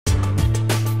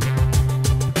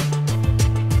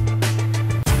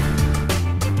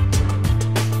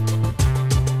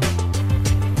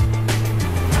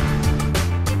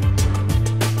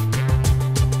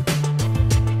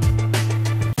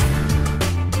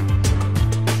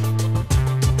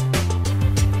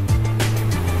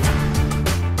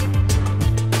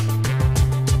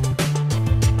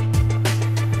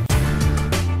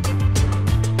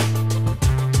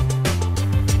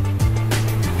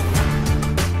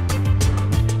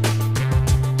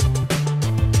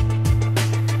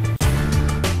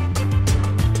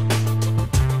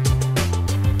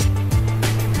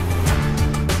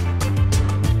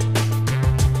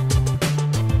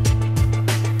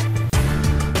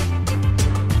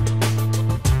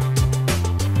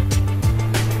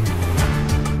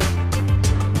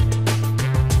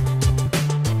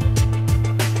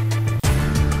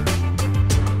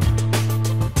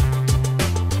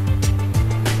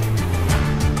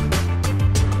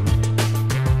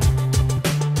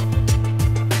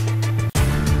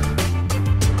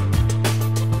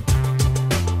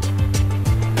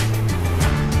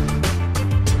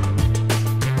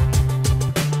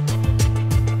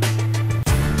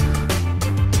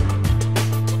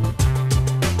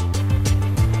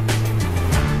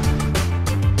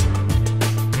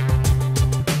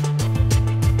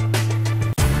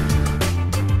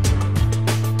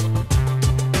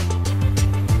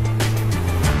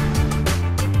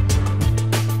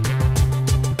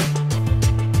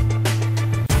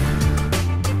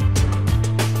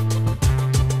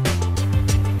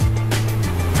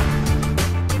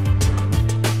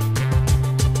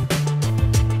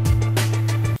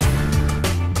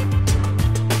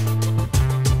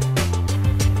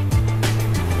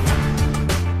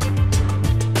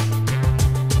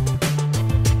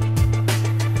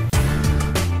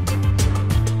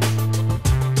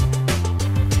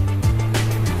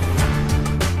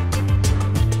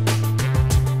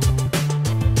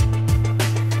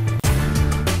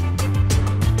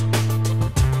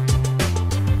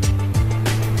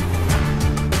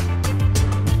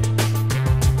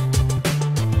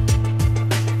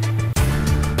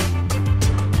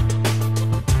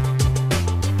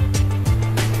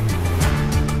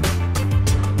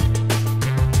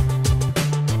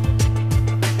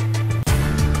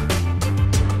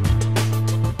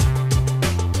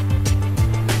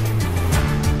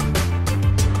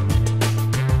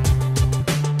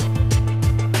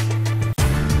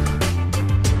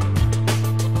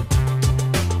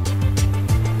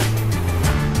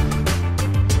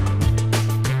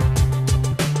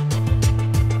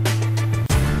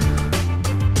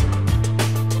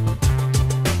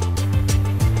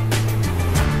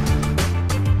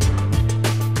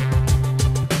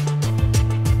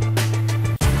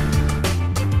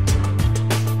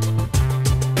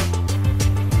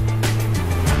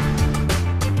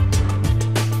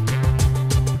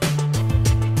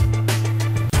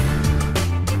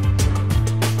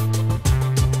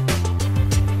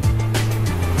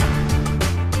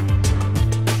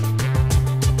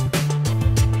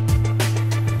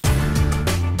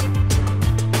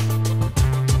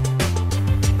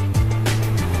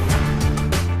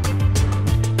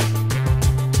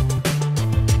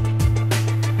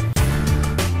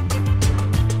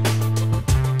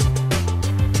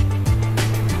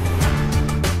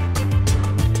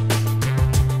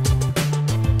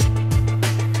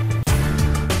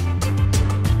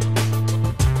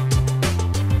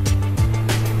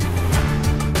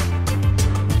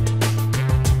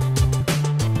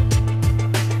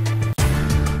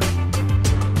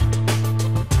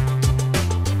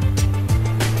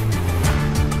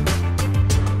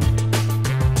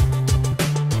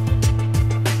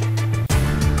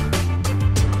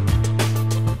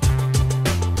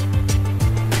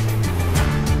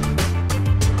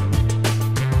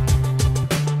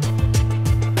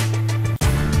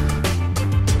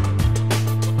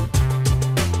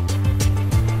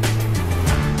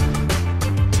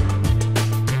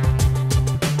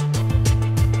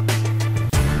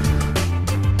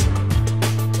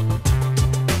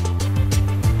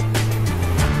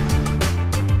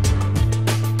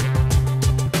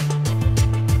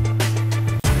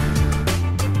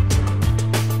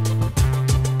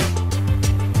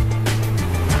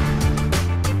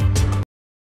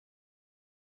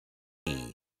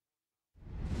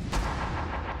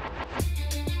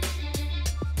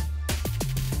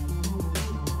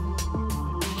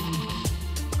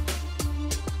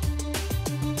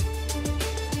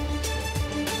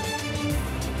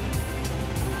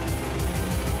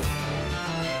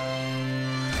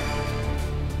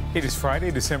It is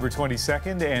Friday, December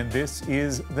 22nd, and this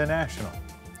is The National.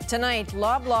 Tonight,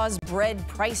 Loblaws bread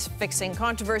price-fixing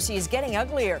controversy is getting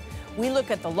uglier. We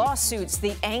look at the lawsuits,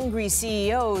 the angry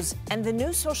CEOs, and the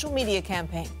new social media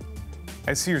campaign.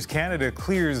 As Sears Canada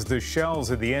clears the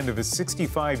shelves at the end of a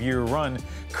 65-year run,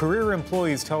 career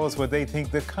employees tell us what they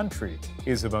think the country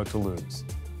is about to lose.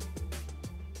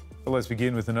 Well, let's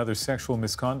begin with another sexual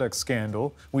misconduct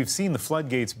scandal. We've seen the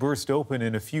floodgates burst open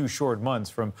in a few short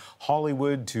months, from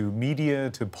Hollywood to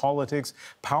media to politics.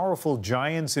 Powerful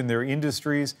giants in their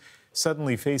industries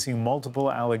suddenly facing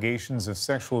multiple allegations of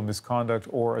sexual misconduct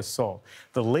or assault.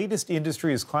 The latest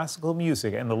industry is classical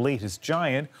music, and the latest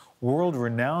giant,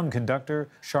 world-renowned conductor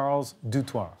Charles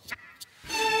Dutoit.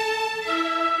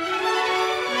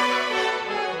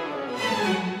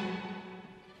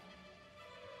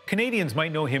 Canadians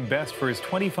might know him best for his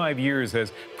 25 years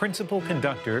as principal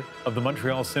conductor of the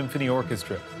Montreal Symphony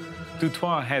Orchestra.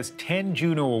 Dutoit has 10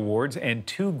 Juno Awards and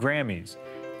 2 Grammys,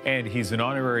 and he's an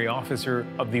honorary officer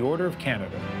of the Order of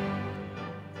Canada.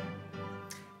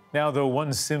 Now, though,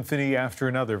 one symphony after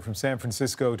another, from San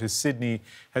Francisco to Sydney,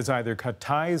 has either cut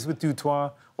ties with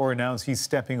Dutoit or announced he's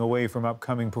stepping away from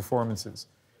upcoming performances.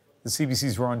 The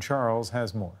CBC's Ron Charles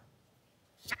has more.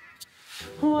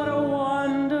 What a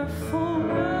wonderful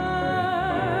world.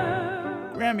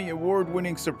 Grammy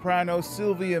Award-winning soprano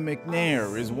Sylvia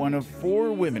McNair is one of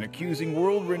 4 women accusing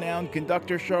world-renowned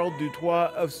conductor Charles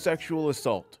Dutoit of sexual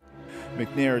assault.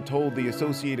 McNair told the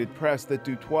Associated Press that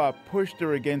Dutoit pushed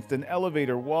her against an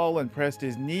elevator wall and pressed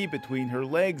his knee between her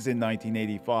legs in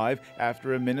 1985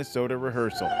 after a Minnesota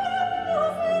rehearsal.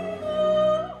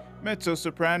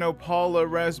 Mezzo-soprano Paula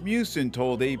Rasmussen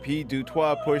told AP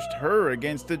Dutoit pushed her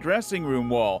against the dressing room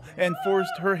wall and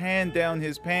forced her hand down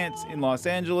his pants in Los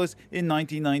Angeles in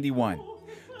 1991.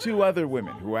 2 other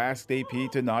women who asked AP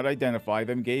to not identify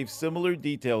them gave similar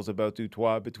details about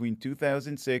Dutoit between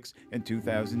 2006 and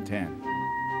 2010.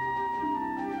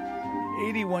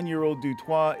 81-year-old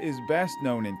Dutoit is best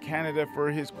known in Canada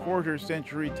for his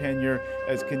quarter-century tenure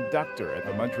as conductor at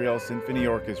the Montreal Symphony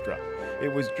Orchestra.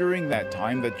 It was during that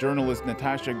time that journalist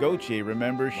Natasha Gauthier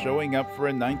remembers showing up for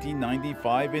a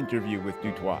 1995 interview with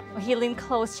Dutoit. He leaned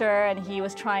closer and he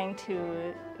was trying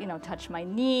to, touch my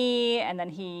knee, and then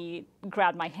he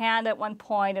grabbed my hand at one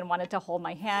point and wanted to hold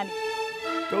my hand.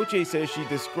 Gauthier says she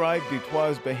described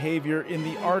Dutoit's behavior in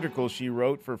the article she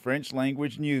wrote for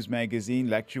French-language news magazine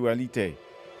L'Actualité.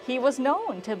 He was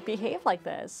known to behave like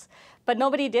this, but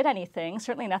nobody did anything.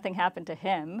 Certainly nothing happened to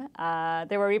him.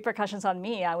 There were repercussions on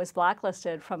me. I was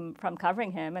blacklisted from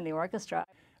covering him in the orchestra.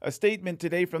 A statement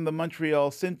today from the Montreal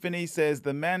Symphony says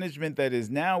the management that is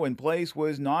now in place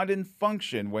was not in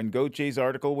function when Gauthier's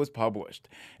article was published,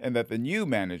 and that the new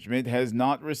management has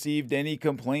not received any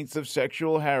complaints of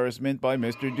sexual harassment by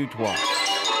Mr. Dutoit.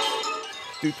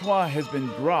 Dutoit has been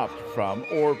dropped from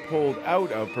or pulled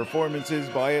out of performances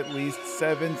by at least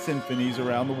 7 symphonies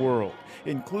around the world,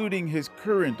 including his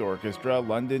current orchestra,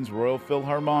 London's Royal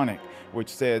Philharmonic, which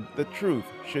said the truth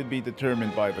should be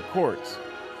determined by the courts.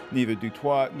 Neither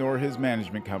Dutoit nor his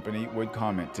management company would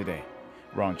comment today.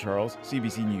 Ron Charles,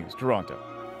 CBC News, Toronto.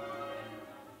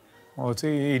 Well,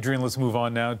 Adrian, let's move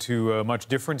on now to a much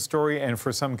different story, and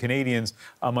for some Canadians,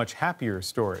 a much happier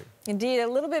story. Indeed, a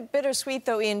little bit bittersweet,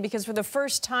 though, Ian, because for the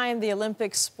first time, the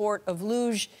Olympic sport of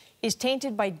luge is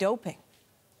tainted by doping.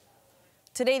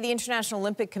 Today, the International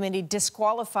Olympic Committee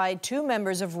disqualified 2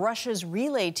 members of Russia's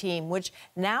relay team, which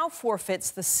now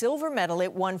forfeits the silver medal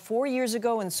it won 4 years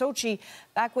ago in Sochi,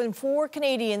 back when 4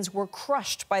 Canadians were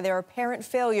crushed by their apparent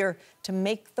failure to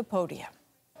make the podium.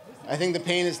 I think the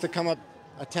pain is to come up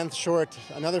a 10th short,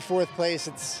 another 4th place.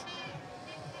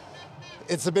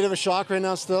 It's a bit of a shock right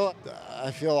now still.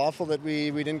 I feel awful that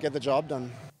we didn't get the job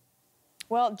done.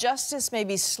 Well, justice may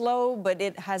be slow, but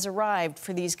it has arrived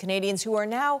for these Canadians who are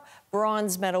now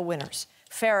bronze medal winners.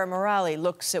 Farah Morali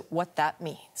looks at what that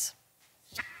means.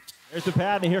 There's the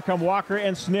pad, and here come Walker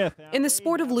and Smith. In the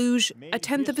sport of luge, a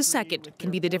 1/10 of a second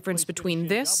can be the difference between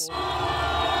this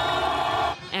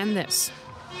and this.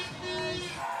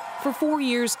 For 4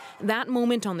 years, that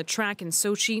moment on the track in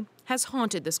Sochi has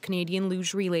haunted this Canadian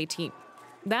luge relay team.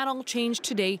 That all changed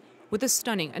today with a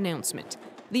stunning announcement.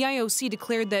 The IOC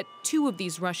declared that 2 of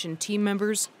these Russian team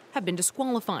members have been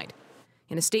disqualified.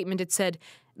 In a statement, it said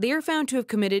they are found to have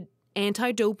committed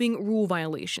anti-doping rule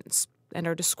violations and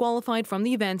are disqualified from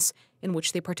the events in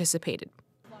which they participated.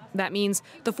 That means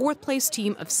the 4th-place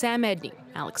team of Sam Edney,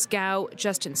 Alex Gow,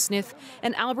 Justin Smith,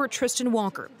 and Albert Tristan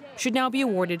Walker should now be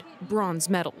awarded bronze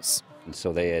medals. And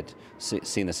so they had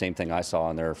seen the same thing I saw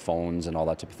on their phones and all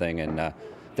that type of thing, and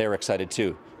they were excited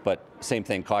too. But same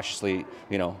thing, cautiously,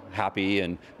 happy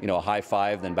and, a high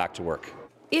five, then back to work.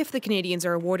 If the Canadians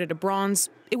are awarded a bronze,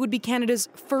 it would be Canada's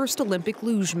first Olympic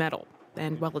luge medal.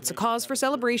 And while it's a cause for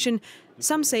celebration,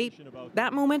 some say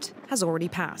that moment has already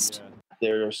passed.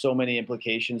 There are so many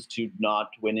implications to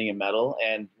not winning a medal,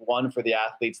 and one for the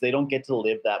athletes, they don't get to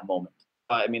live that moment.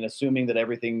 I mean, assuming that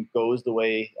everything goes the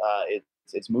way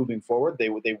it's moving forward, they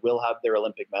will have their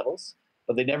Olympic medals,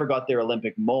 but they never got their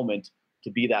Olympic moment to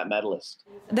be that medalist.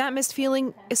 That missed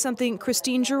feeling is something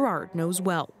Christine Girard knows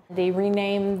well. They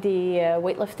renamed the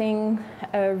weightlifting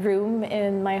room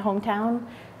in my hometown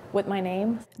with my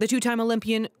name. The two-time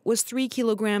Olympian was 3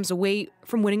 kilograms away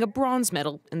from winning a bronze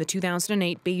medal in the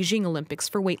 2008 Beijing Olympics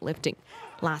for weightlifting.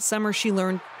 Last summer, she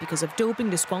learned because of doping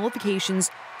disqualifications,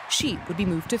 she would be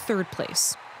moved to 3rd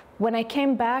place. When I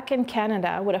came back in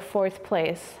Canada with a 4th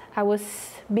place, I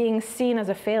was being seen as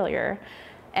a failure,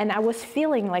 and I was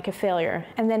feeling like a failure.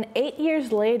 And then 8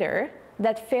 years later,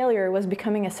 that failure was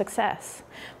becoming a success.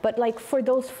 But like for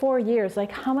those 4 years,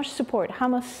 like how much support, how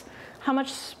much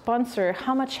sponsor,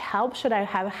 how much help should I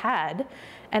have had?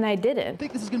 And I didn't. I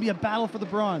think this is going to be a battle for the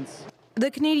bronze.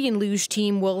 The Canadian luge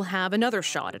team will have another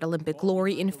shot at Olympic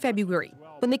glory in February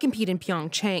when they compete in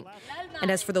Pyeongchang. And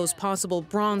as for those possible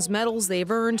bronze medals they've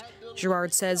earned,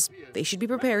 Girard says they should be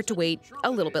prepared to wait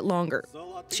a little bit longer.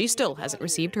 She still hasn't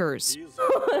received hers.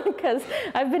 Because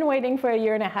I've been waiting for a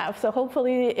year and a half, so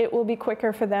hopefully it will be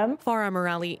quicker for them. Farah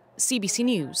Morali, CBC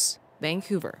News,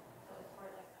 Vancouver.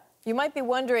 You might be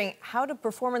wondering, how do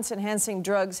performance-enhancing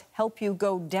drugs help you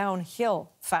go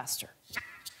downhill faster?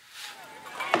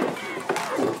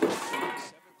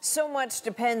 So much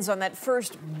depends on that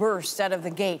first burst out of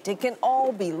the gate. It can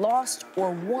all be lost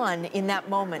or won in that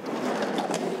moment.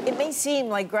 It may seem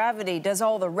like gravity does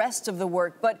all the rest of the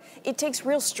work, but it takes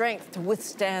real strength to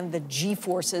withstand the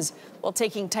G-forces while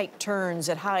taking tight turns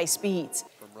at high speeds.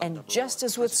 And just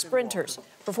as with sprinters,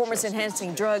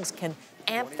 performance-enhancing drugs can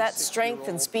amp that strength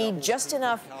and speed just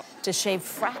enough to shave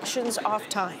fractions off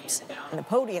times. And the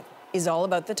podium is all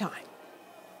about the time.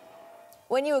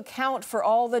 When you account for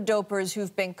all the dopers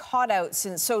who've been caught out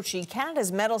since Sochi,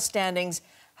 Canada's medal standings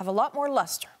have a lot more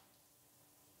luster.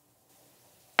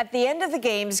 At the end of the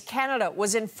Games, Canada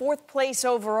was in 4th place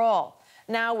overall.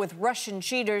 Now, with Russian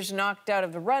cheaters knocked out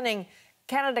of the running,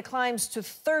 Canada climbs to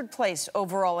 3rd place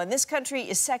overall, and this country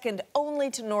is second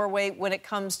only to Norway when it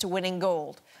comes to winning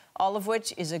gold, all of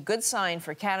which is a good sign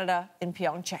for Canada in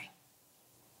Pyeongchang.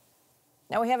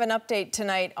 Now, we have an update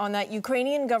tonight on that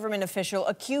Ukrainian government official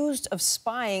accused of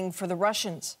spying for the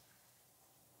Russians.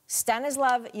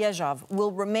 Stanislav Yezhov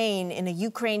will remain in a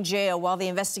Ukraine jail while the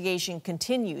investigation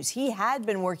continues. He had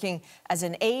been working as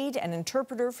an aide and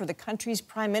interpreter for the country's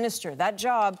prime minister. That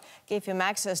job gave him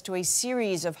access to a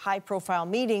series of high-profile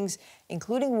meetings,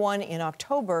 including one in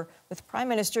October with Prime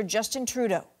Minister Justin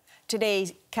Trudeau.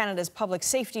 Today, Canada's public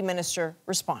safety minister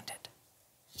responded.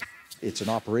 It's an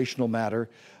operational matter,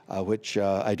 which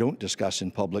I don't discuss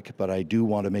in public, but I do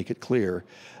want to make it clear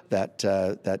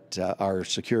that our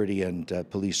security and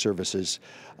police services,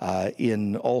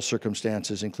 in all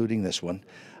circumstances, including this one,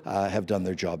 have done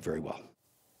their job very well.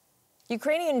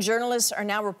 Ukrainian journalists are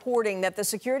now reporting that the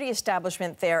security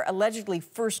establishment there allegedly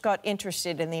first got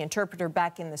interested in the interpreter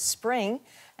back in the spring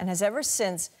and has ever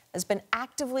since been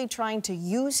actively trying to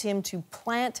use him to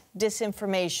plant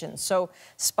disinformation. So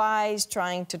spies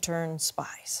trying to turn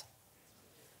spies.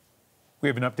 We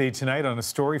have an update tonight on a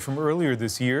story from earlier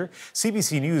this year.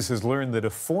 CBC News has learned that a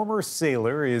former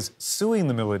sailor is suing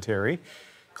the military,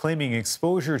 claiming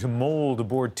exposure to mold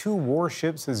aboard 2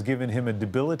 warships has given him a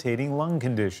debilitating lung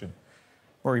condition.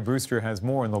 Maury Brewster has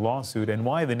more on the lawsuit and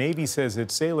why the Navy says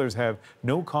its sailors have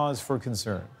no cause for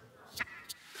concern.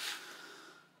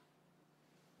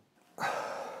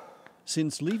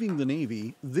 Since leaving the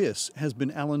Navy, this has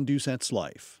been Alan Doucette's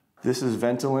life. This is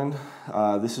Ventolin.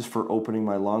 This is for opening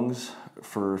my lungs,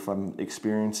 for if I'm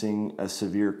experiencing a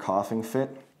severe coughing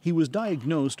fit. He was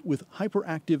diagnosed with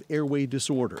hyperactive airway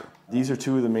disorder. These are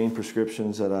 2 of the main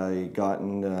prescriptions that I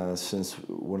gotten since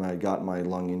when I got my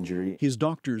lung injury. His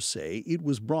doctors say it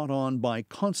was brought on by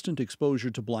constant exposure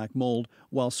to black mold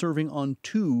while serving on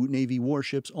 2 Navy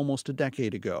warships almost a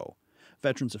decade ago.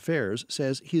 Veterans Affairs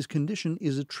says his condition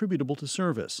is attributable to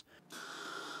service.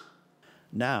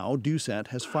 Now, Doucette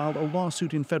has filed a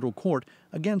lawsuit in federal court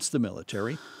against the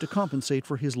military to compensate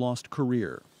for his lost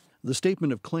career. The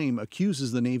statement of claim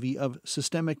accuses the Navy of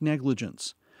systemic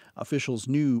negligence. Officials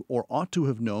knew or ought to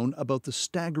have known about the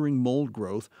staggering mold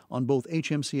growth on both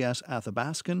HMCS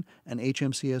Athabascan and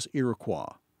HMCS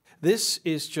Iroquois. This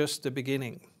is just the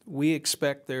beginning. We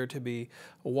expect there to be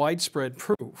widespread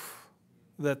proof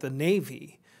that the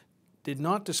Navy did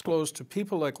not disclose to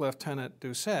people like Lieutenant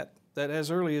Doucette that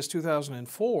as early as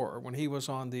 2004, when he was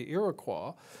on the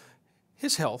Iroquois,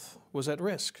 his health was at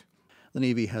risk. The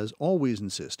Navy has always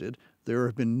insisted there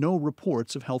have been no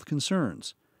reports of health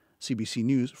concerns. CBC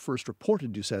News first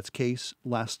reported Doucette's case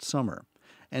last summer.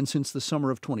 And since the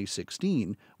summer of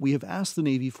 2016, we have asked the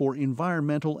Navy for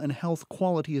environmental and health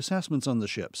quality assessments on the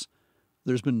ships.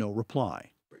 There's been no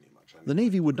reply. The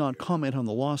Navy would not comment on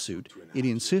the lawsuit. It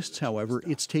insists, however,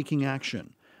 it's taking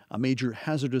action. A major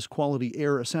hazardous quality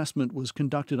air assessment was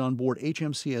conducted on board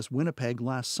HMCS Winnipeg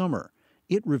last summer.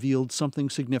 It revealed something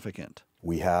significant.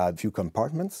 We had a few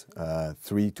compartments,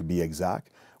 3 to be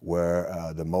exact,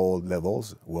 where the mold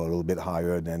levels were a little bit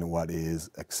higher than what is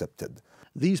accepted.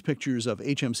 These pictures of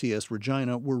HMCS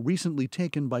Regina were recently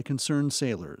taken by concerned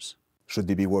sailors. Should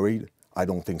they be worried? I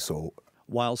don't think so.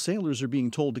 While sailors are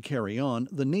being told to carry on,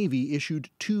 the Navy issued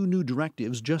 2 new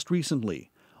directives just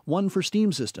recently. One for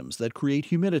steam systems that create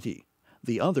humidity,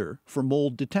 the other for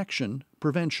mold detection,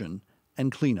 prevention,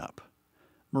 and cleanup.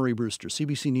 Murray Brewster,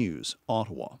 CBC News,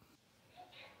 Ottawa.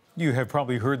 You have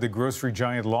probably heard the grocery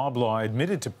giant Loblaws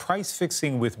admitted to price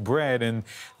fixing with bread and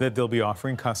that they'll be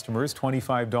offering customers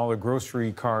 $25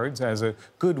 grocery cards as a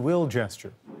goodwill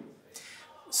gesture.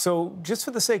 So, just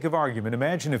for the sake of argument,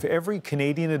 imagine if every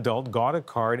Canadian adult got a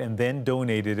card and then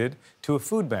donated it to a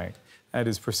food bank. That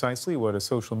is precisely what a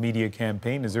social media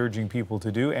campaign is urging people to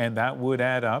do, and that would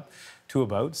add up to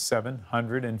about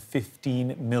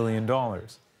 $715 million.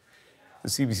 The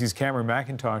CBC's Cameron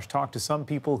McIntosh talked to some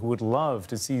people who would love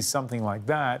to see something like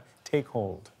that take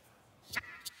hold.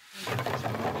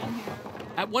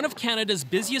 At one of Canada's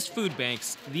busiest food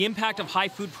banks, the impact of high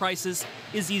food prices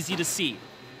is easy to see.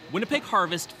 Winnipeg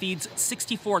Harvest feeds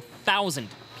 64,000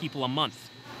 people a month.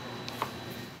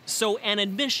 So an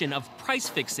admission of price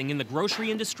fixing in the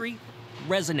grocery industry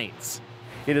resonates.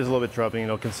 It is a little bit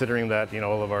troubling, considering that,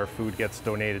 all of our food gets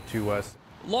donated to us.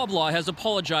 Loblaws has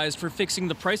apologized for fixing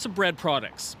the price of bread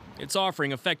products. It's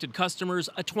offering affected customers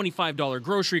a $25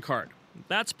 grocery card.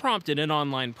 That's prompted an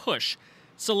online push.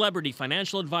 Celebrity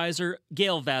financial advisor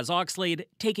Gail Vaz-Oxlade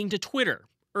taking to Twitter,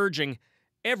 urging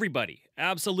everybody,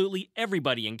 absolutely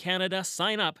everybody in Canada,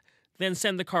 sign up, then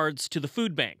send the cards to the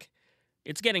food bank.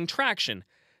 It's getting traction.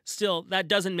 Still, that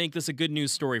doesn't make this a good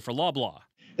news story for Loblaws.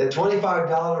 The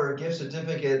 $25 gift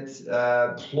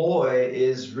certificate ploy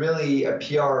is really a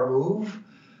PR move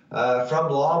from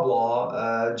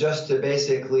Loblaws just to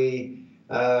basically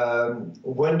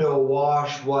window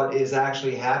wash what is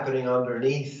actually happening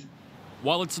underneath.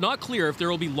 While it's not clear if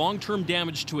there will be long-term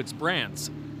damage to its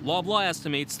brands, Loblaws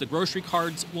estimates the grocery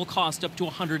cards will cost up to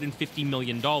 $150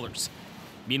 million.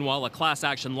 Meanwhile, a class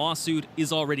action lawsuit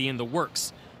is already in the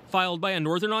works, filed by a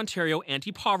Northern Ontario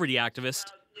anti-poverty activist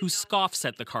who scoffs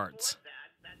at the cards.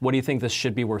 What do you think this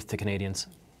should be worth to Canadians?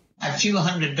 A few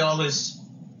 $100,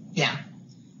 yeah,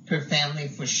 per family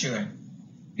for sure.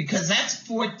 Because that's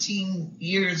 14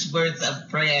 years worth of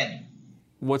bread.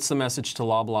 What's the message to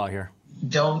Loblaws here?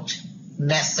 Don't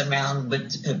mess around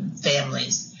with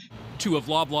families. 2 of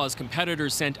Loblaws'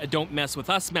 competitors sent a "Don't mess with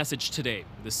us" message today.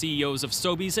 The CEOs of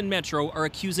Sobeys and Metro are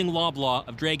accusing Loblaws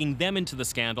of dragging them into the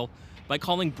scandal by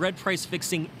calling bread price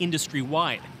fixing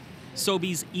industry-wide.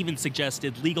 Sobeys even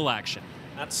suggested legal action.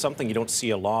 That's something you don't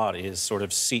see a lot, is sort of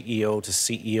CEO to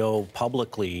CEO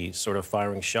publicly sort of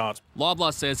firing shots.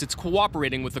 Loblaws says it's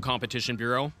cooperating with the Competition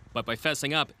Bureau, but by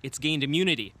fessing up, it's gained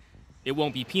immunity. It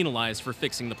won't be penalized for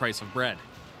fixing the price of bread.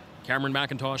 Cameron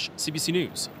McIntosh, CBC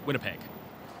News, Winnipeg.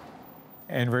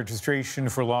 And registration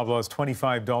for Loblaws'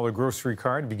 $25 grocery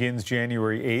card begins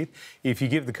January 8th. If you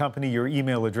give the company your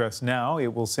email address now, it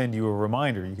will send you a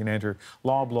reminder. You can enter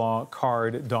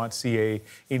loblawcard.ca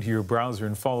into your browser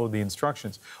and follow the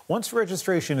instructions. Once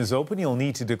registration is open, you'll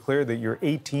need to declare that you're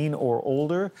 18 or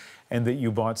older and that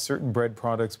you bought certain bread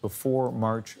products before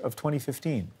March of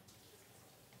 2015.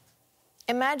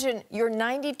 Imagine your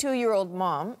 92-year-old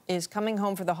mom is coming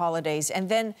home for the holidays and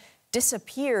then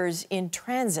disappears in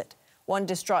transit. One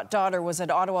distraught daughter was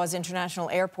at Ottawa's International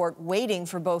Airport waiting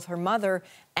for both her mother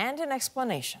and an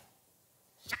explanation.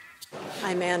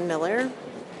 I'm Ann Miller,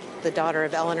 the daughter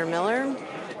of Eleanor Miller.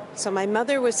 So my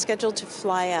mother was scheduled to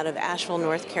fly out of Asheville,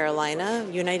 North Carolina.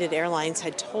 United Airlines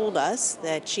had told us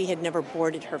that she had never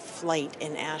boarded her flight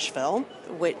in Asheville,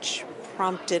 which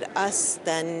prompted us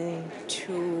then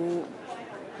to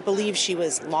believe she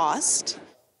was lost.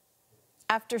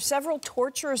 After several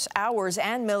torturous hours,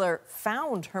 Ann Miller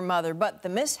found her mother, but the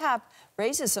mishap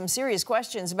raises some serious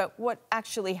questions about what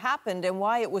actually happened and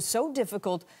why it was so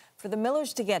difficult for the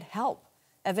Millers to get help.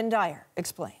 Evan Dyer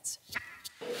explains.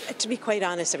 To be quite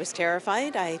honest, I was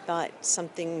terrified. I thought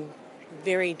something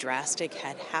very drastic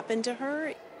had happened to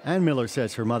her. Ann Miller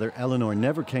says her mother, Eleanor,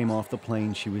 never came off the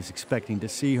plane she was expecting to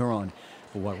see her on.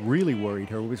 But what really worried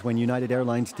her was when United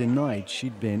Airlines denied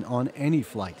she'd been on any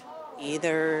flight.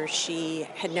 Either she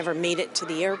had never made it to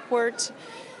the airport,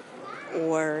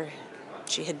 or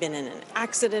she had been in an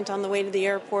accident on the way to the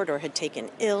airport, or had taken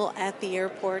ill at the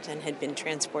airport and had been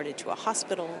transported to a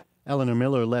hospital. Eleanor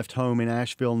Miller left home in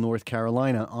Asheville, North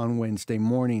Carolina on Wednesday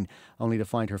morning, only to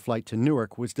find her flight to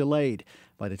Newark was delayed.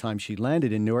 By the time she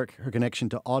landed in Newark, her connection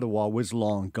to Ottawa was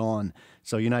long gone.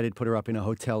 So United put her up in a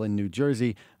hotel in New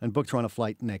Jersey and booked her on a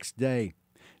flight next day.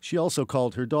 She also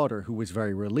called her daughter, who was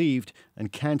very relieved,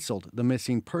 and canceled the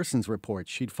missing persons report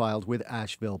she'd filed with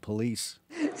Asheville police.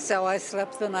 So I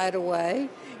slept the night away,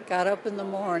 got up in the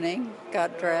morning,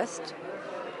 got dressed,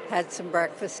 had some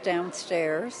breakfast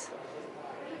downstairs,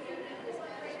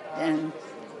 and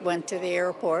went to the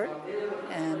airport,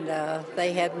 and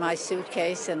they had my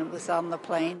suitcase and it was on the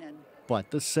plane.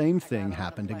 But the same thing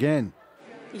happened again.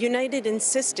 United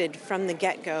insisted from the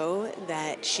get-go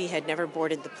that she had never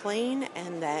boarded the plane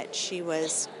and that she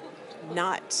was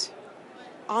not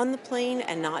on the plane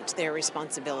and not their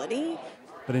responsibility.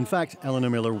 But in fact, Eleanor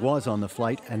Miller was on the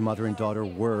flight and mother and daughter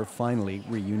were finally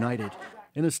reunited.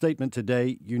 In a statement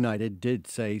today, United did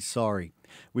say sorry.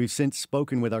 We've since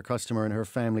spoken with our customer and her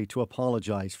family to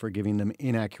apologize for giving them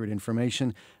inaccurate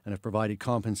information and have provided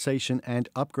compensation and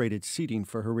upgraded seating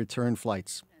for her return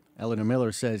flights. Eleanor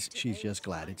Miller says she's just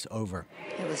glad it's over.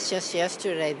 It was just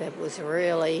yesterday that was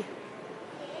really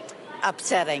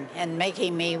upsetting and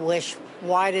making me wish,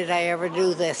 why did I ever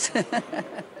do this?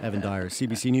 Evan Dyer,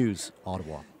 CBC News,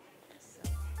 Ottawa.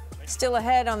 Still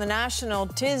ahead on the National,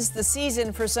 'tis the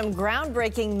season for some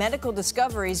groundbreaking medical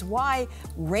discoveries, why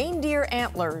reindeer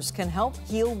antlers can help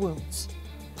heal wounds.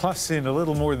 Plus, in a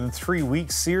little more than 3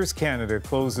 weeks, Sears Canada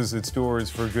closes its doors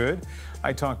for good.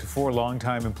 I talked to 4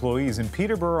 longtime employees in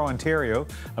Peterborough, Ontario,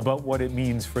 about what it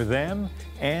means for them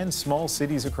and small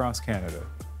cities across Canada.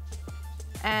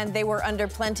 And they were under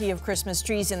plenty of Christmas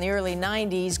trees in the early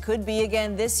 90s, could be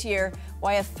again this year,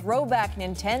 why a throwback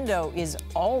Nintendo is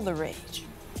all the rage.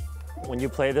 When you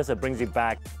play this, it brings you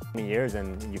back many years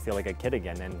and you feel like a kid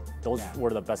again, and those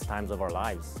were the best times of our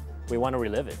lives. We want to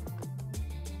relive it.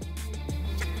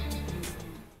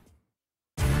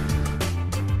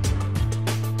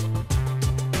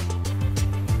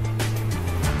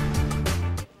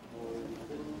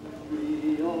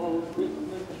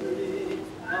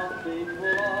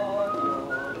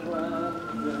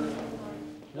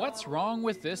 What's wrong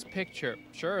with this picture?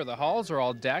 Sure, the halls are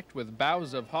all decked with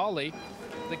boughs of holly.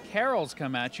 The carols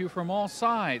come at you from all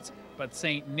sides. But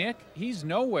St. Nick, he's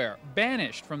nowhere,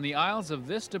 banished from the aisles of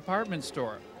this department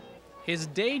store. His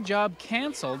day job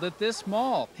canceled at this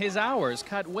mall, his hours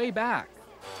cut way back.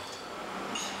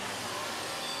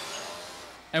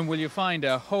 And will you find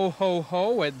a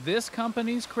ho-ho-ho at this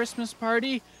company's Christmas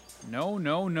party? No,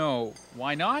 no, no.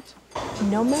 Why not?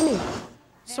 No money.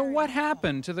 So what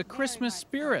happened to the Christmas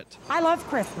spirit? I love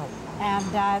Christmas, and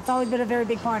it's always been a very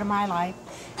big part of my life,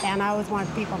 and I always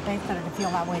wanted people in Faith Center to feel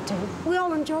that way too. We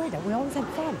all enjoyed it. We always had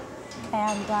fun,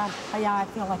 and yeah, I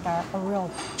feel like a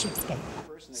real cheapskate.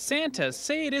 Santas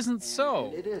say it isn't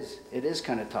so. It is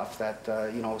kind of tough that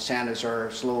you know, Santas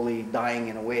are slowly dying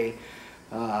in a way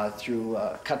through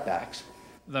cutbacks.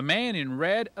 The man in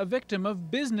red, a victim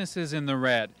of businesses in the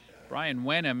red. Brian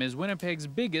Wenham is Winnipeg's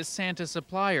biggest Santa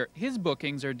supplier. His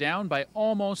bookings are down by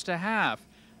almost a half.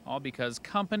 All because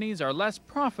companies are less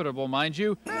profitable, mind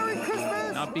you. Merry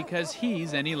Christmas! Not because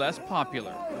he's any less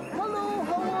popular. Hello,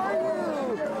 how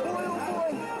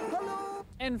are you? Hello.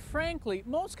 And frankly,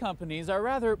 most companies are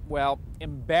rather, well,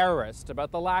 embarrassed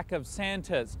about the lack of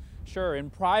Santas. Sure, in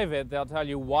private, they'll tell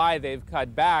you why they've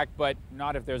cut back, but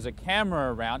not if there's a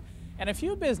camera around. And a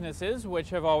few businesses, which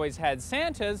have always had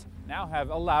Santas, now have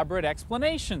elaborate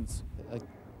explanations.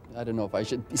 I don't know if I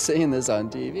should be saying this on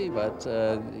TV, but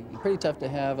pretty tough to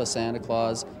have a Santa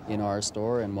Claus in our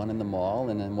store and one in the mall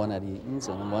and then one at Eaton's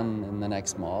and one in the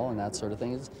next mall and that sort of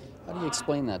thing. How do you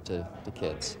explain that to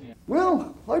kids?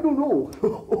 Well, I don't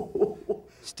know.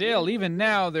 Still, even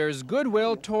now, there's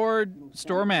goodwill toward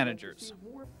store managers.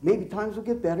 Maybe times will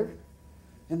get better,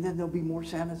 and then there'll be more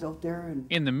Santas out there. And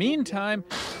in the meantime,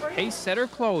 Pacesetter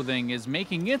Clothing is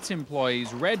making its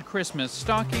employees red Christmas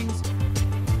stockings.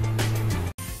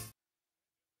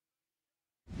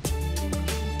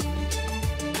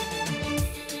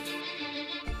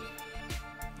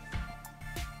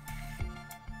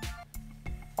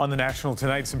 On the National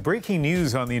tonight, some breaking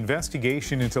news on the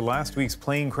investigation into last week's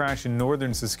plane crash in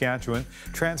northern Saskatchewan.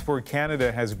 Transport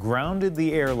Canada has grounded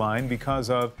the airline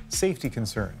because of safety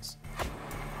concerns.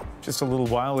 Just a little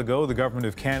while ago, the Government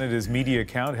of Canada's media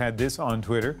account had this on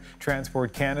Twitter.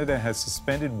 Transport Canada has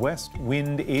suspended West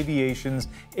Wind Aviation's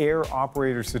Air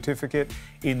Operator Certificate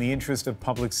in the interest of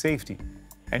public safety.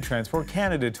 And Transport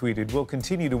Canada tweeted, "Will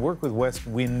continue to work with West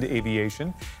Wind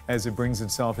Aviation as it brings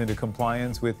itself into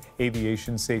compliance with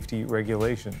aviation safety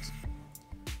regulations."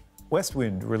 West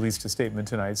Wind released a statement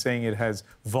tonight saying it has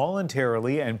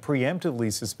voluntarily and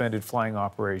preemptively suspended flying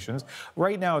operations.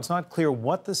 Right now, it's not clear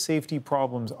what the safety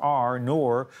problems are,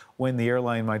 nor when the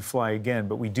airline might fly again.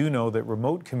 But we do know that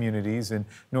remote communities in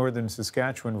northern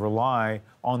Saskatchewan rely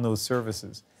on those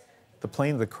services. The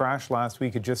plane that crashed last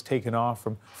week had just taken off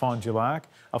from Fond du Lac,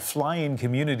 a fly-in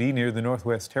community near the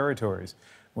Northwest Territories.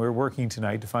 We're working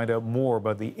tonight to find out more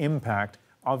about the impact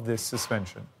of this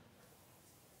suspension.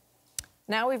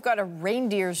 Now we've got a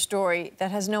reindeer story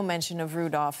that has no mention of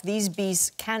Rudolph. These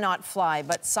beasts cannot fly,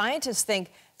 but scientists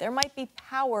think there might be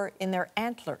power in their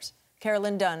antlers.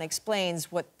 Carolyn Dunn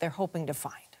explains what they're hoping to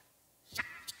find.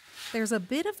 There's a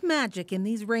bit of magic in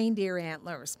these reindeer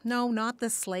antlers. No, not the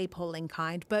sleigh-pulling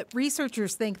kind, but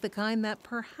researchers think the kind that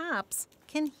perhaps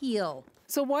can heal.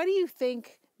 So why do you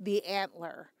think the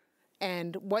antler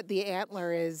and what the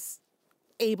antler is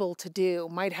able to do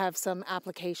might have some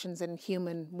applications in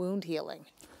human wound healing?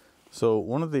 So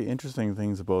one of the interesting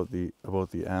things about the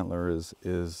antler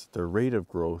is the rate of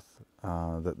growth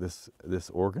that this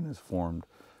organ is formed.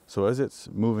 So as it's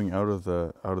moving out of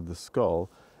the skull,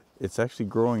 it's actually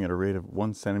growing at a rate of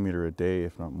 1 centimeter a day,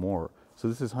 if not more. So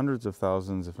this is hundreds of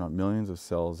thousands, if not millions, of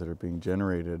cells that are being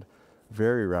generated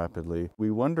very rapidly.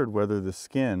 We wondered whether the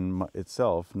skin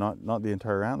itself, not the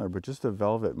entire antler, but just the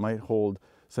velvet, might hold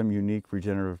some unique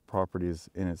regenerative properties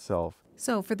in itself.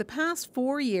 So for the past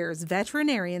 4 years,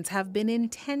 veterinarians have been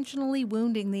intentionally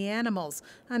wounding the animals,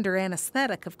 under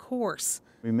anesthetic, of course.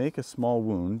 We make a small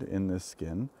wound in this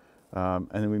skin, and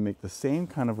then we make the same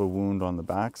kind of a wound on the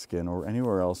back skin or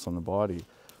anywhere else on the body.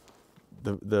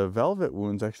 The velvet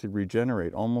wounds actually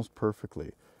regenerate almost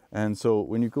perfectly. And so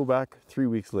when you go back 3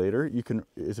 weeks later,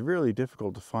 it's really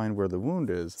difficult to find where the wound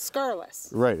is. Scarless.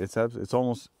 Right, it's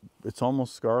almost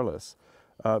scarless.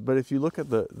 But if you look at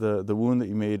the wound that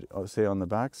you made, say, on the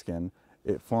back skin,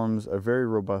 it forms a very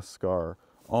robust scar,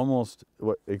 almost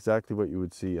exactly what you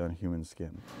would see on human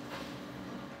skin.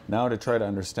 Now, to try to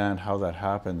understand how that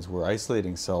happens, we're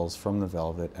isolating cells from the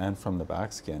velvet and from the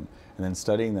back skin, and then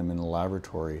studying them in the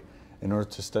laboratory in order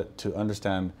to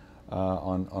understand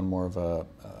on more of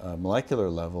a molecular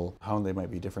level how they might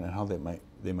be different and how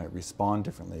they might respond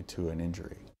differently to an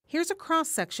injury. Here's a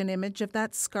cross-section image of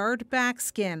that scarred back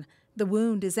skin. The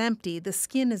wound is empty, the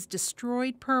skin is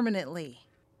destroyed permanently.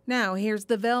 Now here's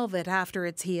the velvet after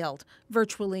it's healed.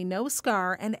 Virtually no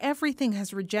scar and everything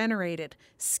has regenerated.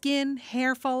 Skin,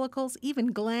 hair follicles,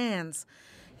 even glands.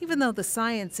 Even though the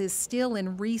science is still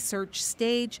in research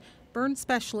stage, burn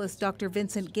specialist Dr.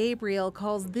 Vincent Gabriel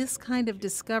calls this kind of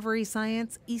discovery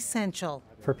science essential.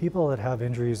 For people that have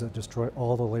injuries that destroy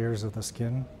all the layers of the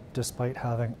skin, despite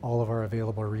having all of our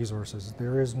available resources,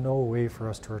 there is no way for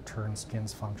us to return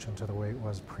skin's function to the way it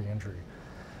was pre-injury.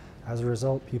 As a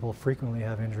result, people frequently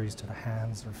have injuries to the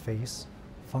hands or face,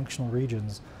 functional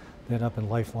regions that end up in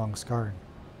lifelong scarring.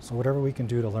 So whatever we can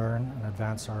do to learn and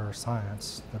advance our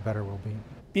science, the better we'll be.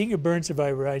 Being a burn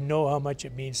survivor, I know how much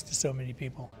it means to so many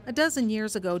people. A dozen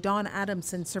years ago, Don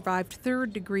Adamson survived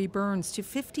third-degree burns to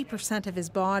 50% of his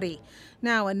body.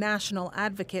 Now a national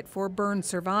advocate for burn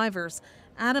survivors,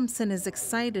 Adamson is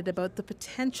excited about the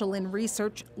potential in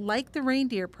research like the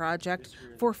Reindeer Project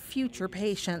for future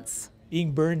patients.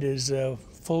 Being burned is a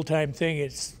full-time thing.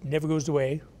 It never goes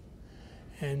away.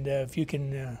 And if you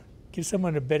can give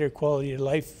someone a better quality of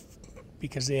life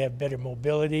because they have better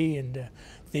mobility and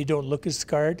they don't look as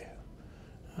scarred,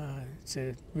 it's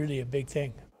really a big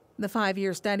thing. The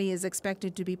 5-year study is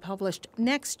expected to be published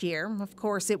next year. Of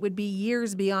course, it would be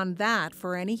years beyond that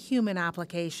for any human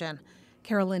application.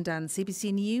 Carolyn Dunn,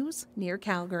 CBC News, near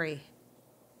Calgary.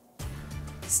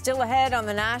 Still ahead on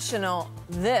the National,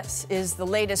 this is the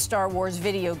latest Star Wars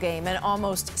video game, an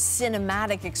almost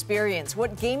cinematic experience.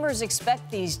 What gamers expect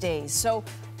these days. So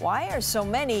why are so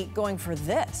many going for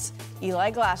this? Eli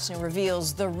Glasner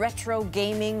reveals the retro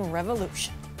gaming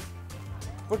revolution.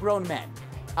 We're grown men,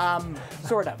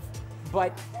 sort of,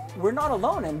 but we're not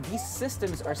alone, and these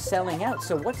systems are selling out.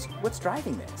 So what's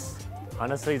driving this?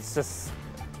 Honestly, it's just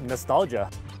nostalgia.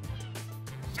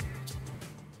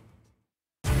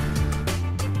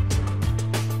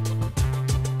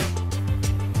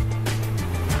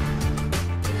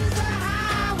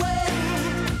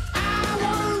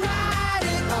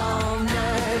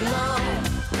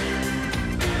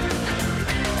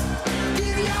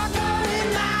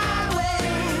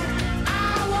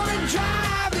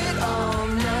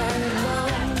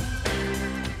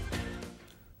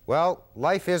 Well,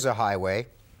 life is a highway.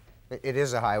 It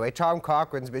is a highway. Tom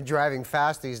Cochrane's been driving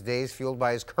fast these days, fueled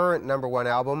by his current #1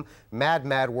 album, Mad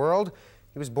Mad World.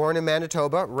 He was born in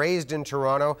Manitoba, raised in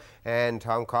Toronto, and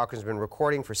Tom Cochrane's been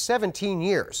recording for 17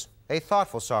 years. A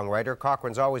thoughtful songwriter,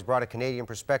 Cochrane's always brought a Canadian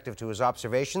perspective to his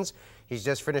observations. He's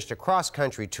just finished a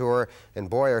cross-country tour, and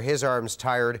boy, are his arms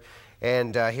tired.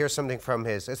 And here's something from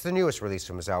it's the newest release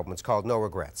from his album. It's called No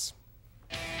Regrets.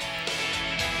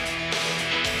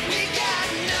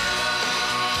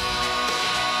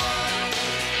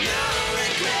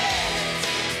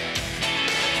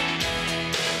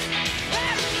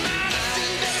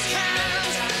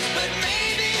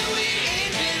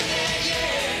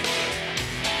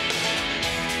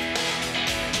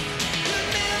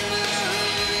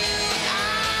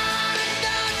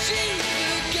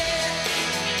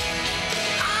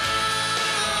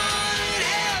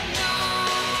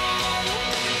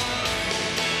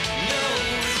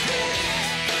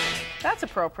 That's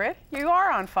appropriate. You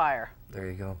are on fire. There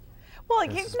you go. Well,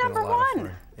 you're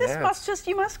 #1. This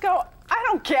you must go, I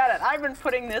don't get it. I've been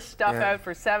putting this stuff out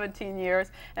for 17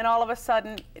 years, and all of a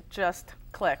sudden, it just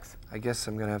clicks. I guess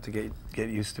I'm gonna have to get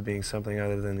used to being something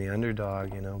other than the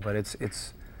underdog, you know. But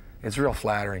it's real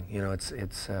flattering, you know. It's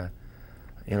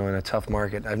you know, in a tough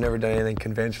market. I've never done anything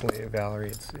conventionally, Valerie.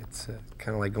 It's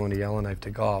kind of like going to Yellowknife to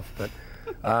golf, but.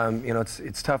 You know,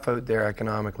 it's tough out there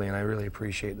economically, and I really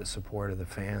appreciate the support of the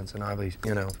fans. And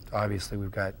obviously,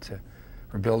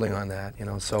 we're building on that. You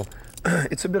know, so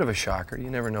it's a bit of a shocker. You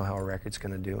never know how a record's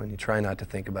going to do, and you try not to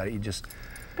think about it. You just,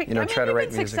 try to write music.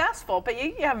 You've been successful, but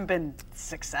you haven't been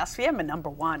successful. You haven't been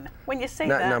 #1. When you say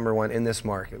that, not #1 in this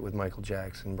market with Michael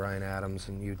Jackson, Brian Adams,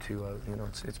 and U2. You know,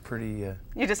 it's pretty.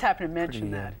 You just happen to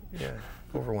mention that. Yeah.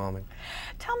 Overwhelming.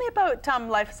 Tell me about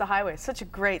Life is a Highway. It's such a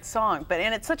great song,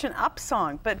 and it's such an up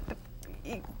song, but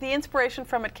the inspiration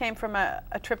from it came from a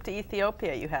trip to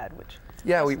Ethiopia you had, which...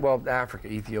 Yeah, well, Africa,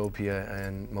 Ethiopia,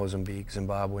 and Mozambique,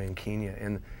 Zimbabwe, and Kenya.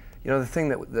 And, you know, the thing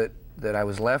that I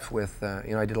was left with,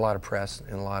 you know, I did a lot of press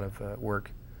and a lot of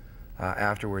work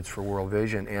afterwards for World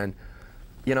Vision, and,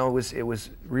 you know, it was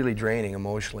really draining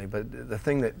emotionally, but the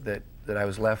thing that I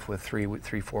was left with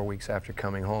 4 weeks after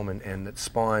coming home and that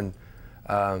spawned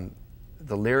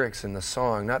the lyrics in the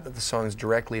song, not that the song is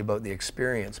directly about the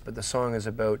experience, but the song is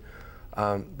about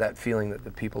that feeling that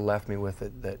the people left me with,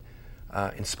 that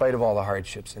in spite of all the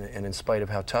hardships and in spite of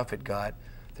how tough it got,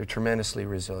 they're tremendously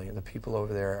resilient. The people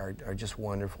over there are just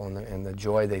wonderful, and the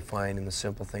joy they find in the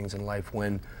simple things in life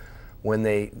when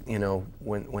they, you know,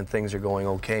 when things are going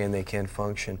okay and they can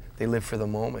function, they live for the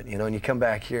moment, you know. And you come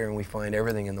back here and we find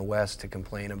everything in the West to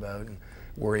complain about and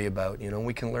worry about, you know, and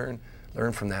we can learn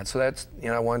from that. So that's, you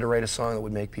know, I wanted to write a song that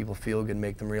would make people feel good,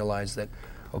 make them realize that,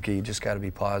 okay, you just got to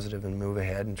be positive and move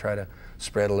ahead and try to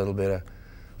spread a little bit of,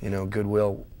 you know,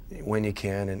 goodwill when you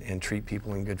can, and treat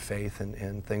people in good faith,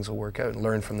 and things will work out, and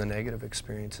learn from the negative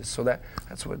experiences. So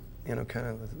that's what, you know, kind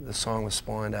of the song was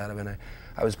spawned out of, and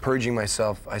I was purging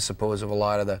myself, I suppose, of a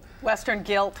lot of the Western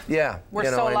guilt. Yeah. We're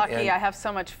so lucky. I have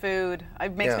so much food.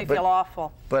 It makes me feel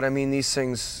awful. But I mean, these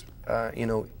things, you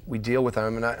know, we deal with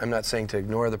them, and I'm not saying to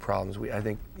ignore the problems. I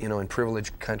think, you know, in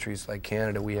privileged countries like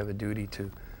Canada, we have a duty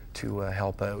to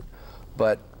help out.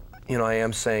 But, you know, I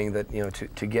am saying that, you know,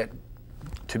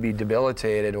 to be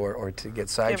debilitated or to get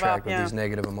sidetracked with these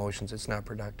negative emotions, it's not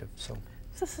productive. So.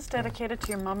 This is dedicated to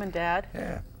your mom and dad.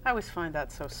 Yeah. I always find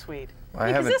that so sweet. Well,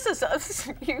 because this is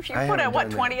you put out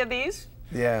what, 20 of these?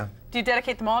 Yeah. Do you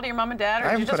dedicate them all to your mom and dad,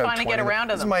 or do you just finally get around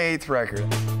to them? This is my 8th record.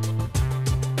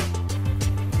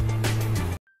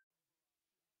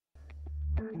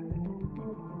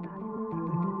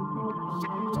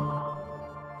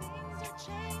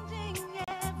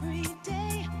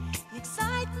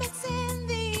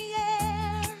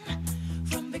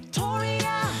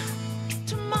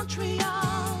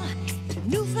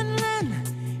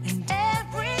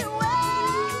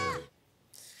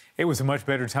 It was a much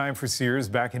better time for Sears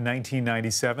back in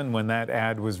 1997 when that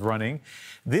ad was running.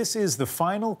 This is the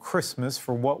final Christmas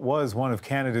for what was one of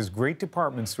Canada's great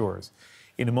department stores.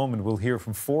 In a moment, we'll hear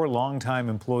from 4 longtime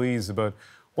employees about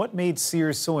what made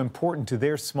Sears so important to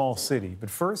their small city.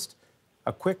 But first,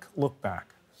 a quick look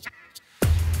back.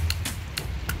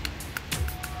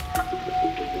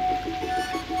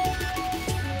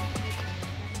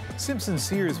 Simpson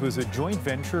Sears was a joint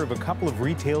venture of a couple of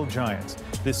retail giants.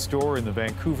 This store in the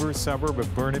Vancouver suburb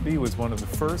of Burnaby was one of the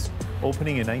first,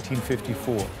 opening in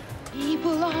 1954.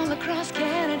 People all across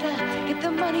Canada get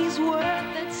the money's worth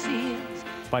at Sears.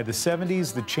 By the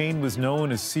 70s, the chain was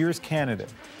known as Sears Canada.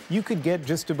 You could get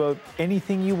just about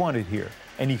anything you wanted here,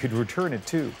 and you could return it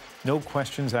too. no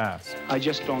questions asked. I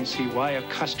just don't see why a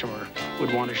customer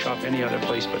would want to shop any other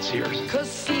place but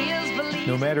Sears.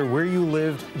 No matter where you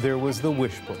lived, there was the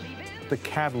wish book, the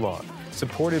catalog,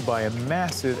 supported by a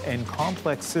massive and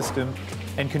complex system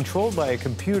and controlled by a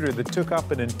computer that took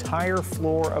up an entire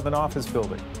floor of an office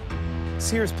building.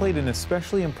 Sears played an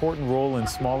especially important role in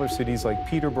smaller cities like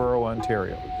Peterborough,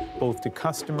 Ontario, both to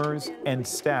customers and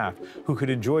staff who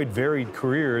could enjoy varied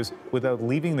careers without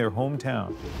leaving their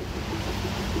hometown.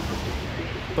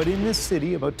 But in this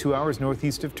city, about 2 hours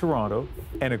northeast of Toronto,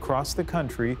 and across the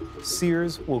country,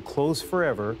 Sears will close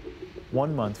forever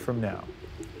 1 month from now.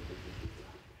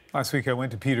 Last week, I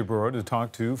went to Peterborough to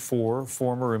talk to 4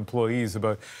 former employees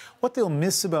about what they'll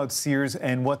miss about Sears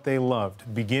and what they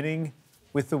loved, beginning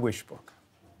with the wish book.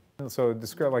 So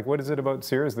describe, like, what is it about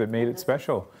Sears that made it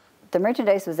special? The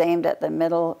merchandise was aimed at the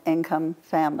middle-income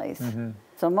families.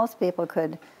 So most people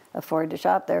could afford to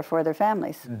shop there for their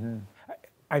families.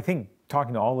 I think,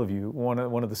 talking to all of you,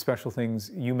 one of the special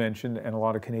things you mentioned, and a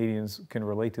lot of Canadians can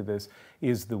relate to this,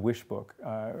 is the wish book.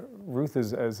 Ruth,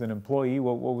 as an employee,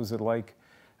 what was it like?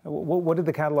 What did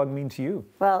the catalog mean to you?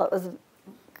 Well, it was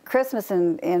Christmas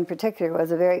in particular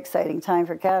was a very exciting time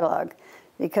for catalog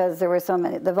because there were so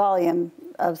many, the volume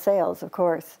of sales, of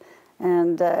course,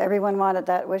 and everyone wanted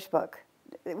that wish book.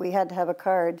 We had to have a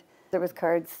card. There was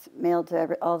cards mailed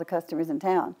to all the customers in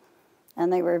town,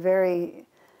 and they were very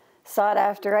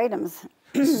sought-after items.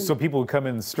 So people would come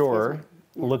in the store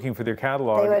looking for their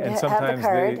catalog, and sometimes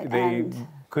they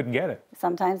couldn't get it.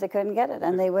 Sometimes they couldn't get it,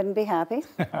 and they wouldn't be happy.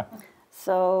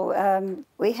 So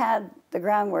we had the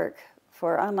groundwork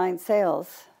for online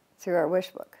sales through our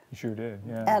wish book. You sure did,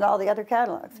 yeah. And all the other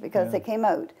catalogs, because they came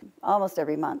out almost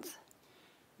every month.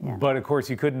 Yeah. But of course,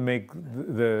 you couldn't make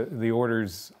the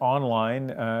orders online.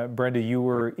 Brenda, you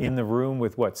were in the room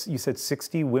with what? You said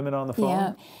 60 women on the phone?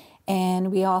 Yeah,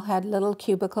 and we all had little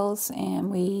cubicles, and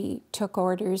we took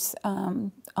orders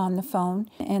on the phone,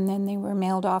 and then they were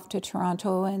mailed off to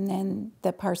Toronto, and then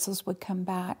the parcels would come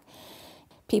back.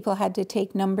 People had to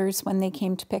take numbers when they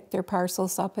came to pick their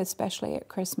parcels up, especially at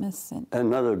Christmas.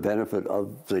 Another benefit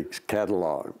of the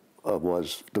catalog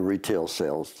was the retail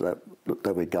sales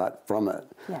that we got from it.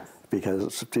 Yes.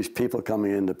 Because these people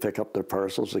coming in to pick up their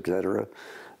parcels, et cetera,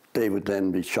 they would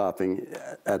then be shopping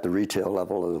at the retail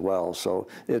level as well. So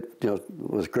it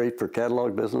was great for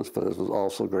catalog business, but it was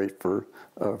also great for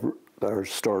our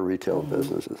store retail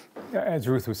businesses. As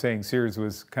Ruth was saying, Sears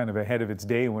was kind of ahead of its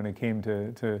day when it came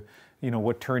to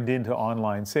what turned into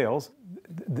online sales.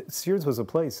 Sears was a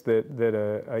place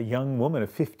that a young woman, a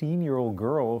 15-year-old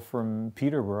girl from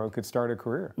Peterborough, could start a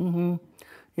career.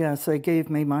 Yes, they gave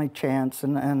me my chance,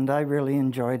 and I really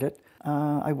enjoyed it.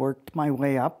 I worked my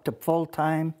way up to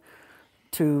full-time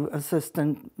to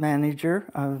assistant manager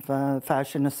of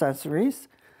fashion accessories.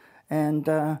 And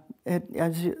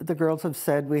as the girls have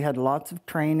said, we had lots of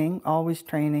training, always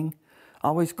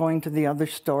going to the other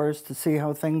stores to see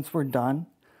how things were done.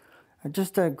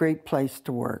 Just a great place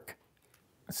to work.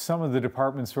 Some of the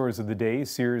department stores of the day,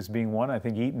 Sears being one, I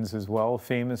think Eaton's as well,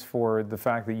 famous for the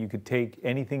fact that you could take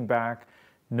anything back,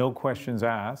 no questions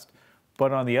asked.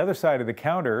 But on the other side of the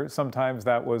counter, sometimes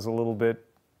that was a little bit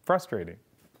frustrating.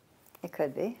 It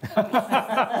could be.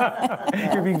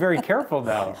 You're being very careful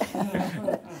now.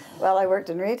 Well, I worked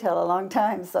in retail a long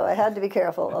time, so I had to be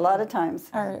careful a lot of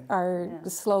times. Our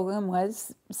slogan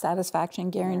was satisfaction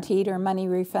guaranteed or money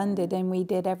refunded, and we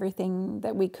did everything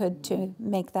that we could to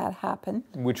make that happen.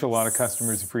 Which a lot of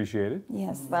customers appreciated.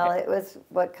 Yes. Well, it was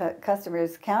what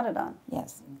customers counted on.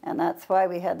 Yes. And that's why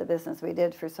we had the business we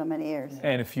did for so many years.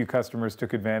 And a few customers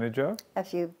took advantage of? A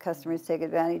few customers take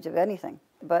advantage of anything,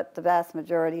 but the vast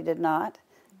majority did not.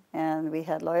 And we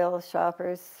had loyal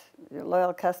shoppers,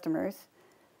 loyal customers,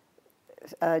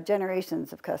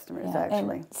 generations of customers,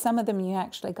 actually. And some of them you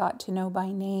actually got to know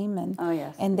by name, and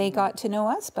yes. And they got to know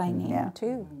us by name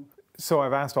too. So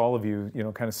I've asked all of you,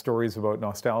 kind of stories about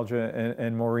nostalgia,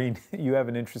 and Maureen, you have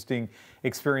an interesting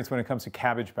experience when it comes to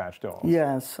Cabbage Patch dolls.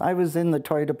 Yes, I was in the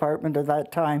toy department at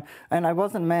that time, and I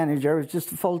wasn't manager, I was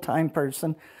just a full-time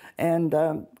person. And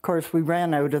of course, we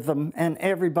ran out of them, and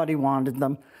everybody wanted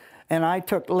them. And I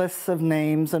took lists of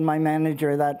names, and my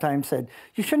manager at that time said,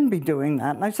 "You shouldn't be doing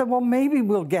that." And I said, "Well, maybe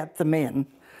we'll get them in."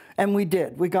 And we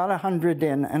did. We got 100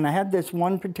 in, and I had this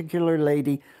one particular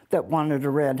lady that wanted a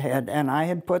redhead, and I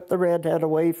had put the redhead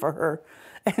away for her.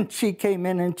 And she came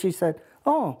in and she said,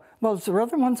 "Oh, well, is there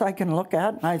other ones I can look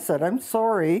at?" And I said, "I'm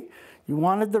sorry, you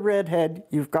wanted the redhead,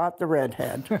 you've got the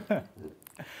redhead."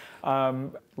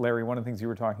 Larry, one of the things you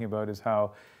were talking about is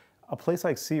how a place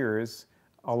like Sears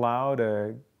allowed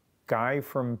a guy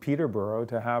from Peterborough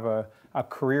to have a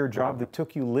career job that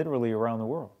took you literally around the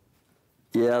world.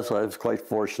 Yes, I was quite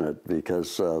fortunate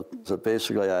because so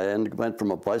basically I went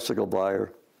from a bicycle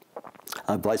buyer,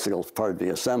 a bicycle, pardon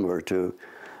me, assembler to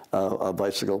a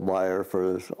bicycle buyer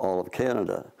for all of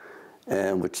Canada,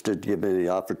 and which did give me the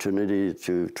opportunity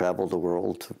to travel the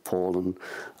world to Poland,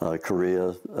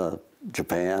 Korea,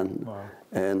 Japan, wow,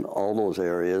 and all those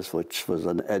areas, which was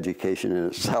an education in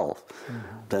itself. Mm-hmm.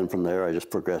 Then from there, I just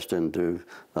progressed into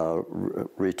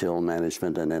retail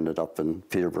management and ended up in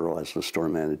Peterborough as the store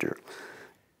manager.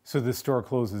 So the store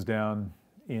closes down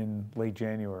in late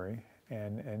January,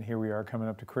 and here we are coming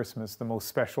up to Christmas, the most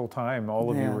special time, all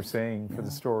of you were saying, for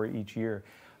the store each year.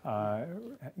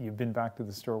 You've been back to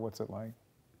the store, what's it like?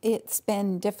 It's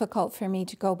been difficult for me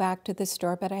to go back to the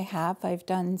store, but I have. I've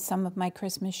done some of my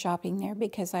Christmas shopping there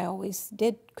because I always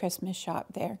did Christmas shop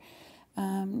there.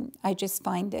 I just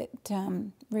find it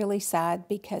really sad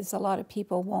because a lot of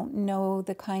people won't know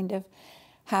the kind of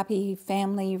happy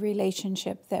family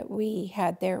relationship that we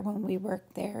had there when we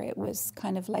worked there. It was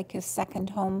kind of like a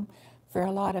second home for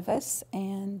a lot of us,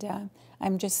 and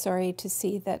I'm just sorry to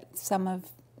see that some of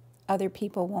other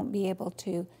people won't be able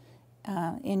to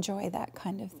enjoy that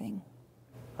kind of thing.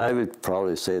 I would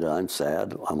probably say that I'm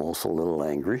sad. I'm also a little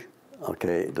angry,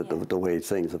 okay, the way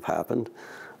things have happened.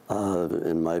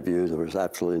 In my view, there was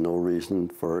absolutely no reason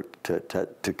for it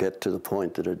to get to the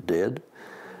point that it did.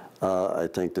 I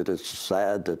think that it's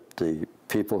sad that the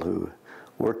people who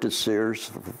worked at Sears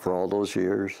for all those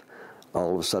years,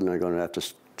 all of a sudden are going to have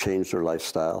to change their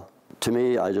lifestyle. To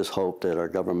me, I just hope that our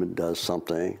government does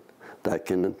something that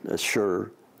can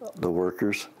assure the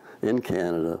workers in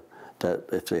Canada that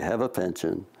if they have a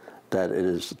pension, that it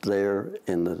is there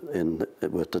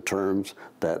with the terms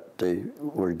that they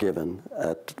were given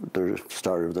at the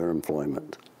start of their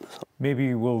employment.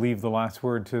 Maybe we'll leave the last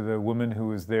word to the woman who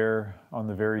was there on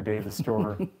the very day the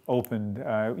store opened.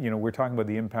 You know, we're talking about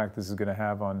the impact this is going to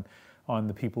have on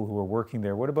the people who are working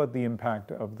there. What about the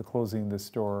impact of the closing the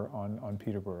store on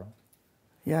Peterborough?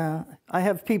 Yeah, I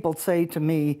have people say to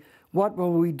me, what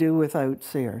will we do without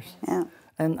Sears? Yeah.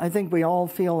 And I think we all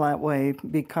feel that way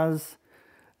because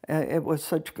it was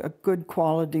such a good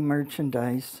quality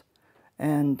merchandise,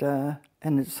 and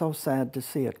it's so sad to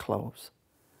see it close.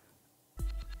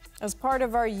 As part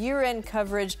of our year-end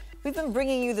coverage, we've been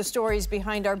bringing you the stories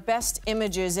behind our best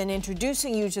images and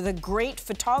introducing you to the great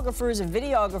photographers and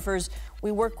videographers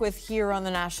we work with here on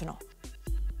The National.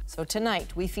 So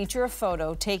tonight, we feature a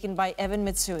photo taken by Evan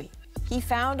Mitsui. He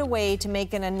found a way to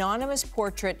make an anonymous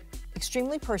portrait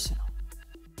extremely personal.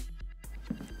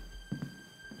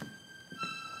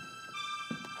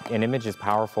 An image is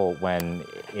powerful when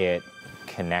it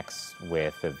connects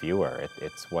with the viewer.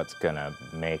 It's what's going to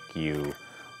make you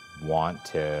want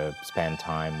to spend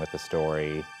time with the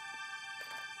story.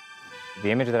 The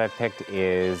image that I've picked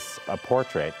is a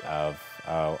portrait of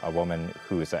a woman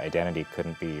whose identity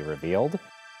couldn't be revealed.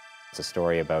 It's a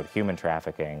story about human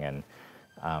trafficking and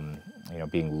you know,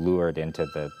 being lured into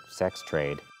the sex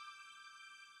trade.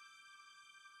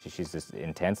 She's this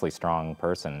intensely strong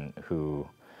person who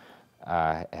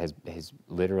has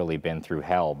literally been through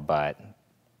hell, but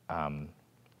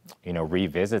you know,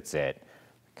 revisits it,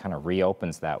 kind of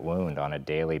reopens that wound on a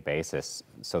daily basis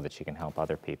so that she can help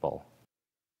other people.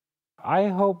 I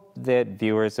hope that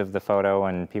viewers of the photo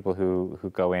and people who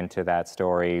go into that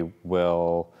story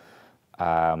will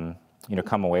you know,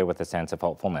 come away with a sense of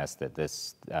hopefulness that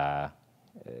this,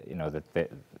 you know,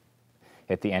 that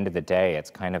at the end of the day, it's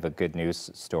kind of a good news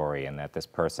story, and that this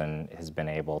person has been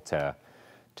able to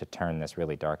turn this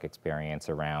really dark experience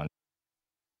around.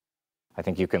 I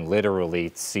think you can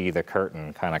literally see the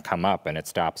curtain kind of come up, and it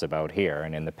stops about here.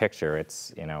 And in the picture,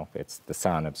 it's, you know, it's the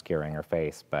sun obscuring her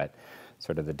face, but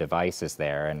sort of the device is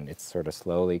there, and it's sort of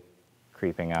slowly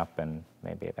creeping up, and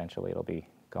maybe eventually it'll be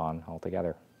gone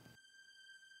altogether.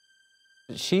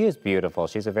 She is beautiful.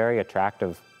 She's a very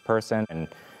attractive person and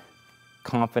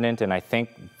confident, and I think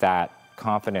that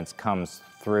confidence comes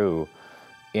through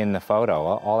in the photo.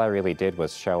 All I really did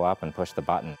was show up and push the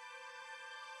button.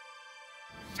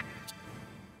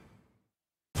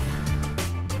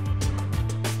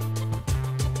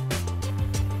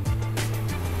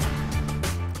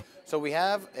 So we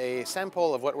have a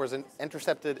sample of what was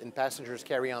intercepted in passengers'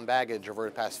 carry-on baggage over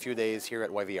the past few days here at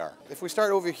YVR. If we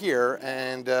start over here,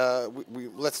 and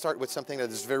let's start with something that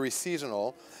is very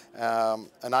seasonal,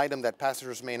 an item that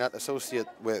passengers may not associate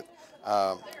with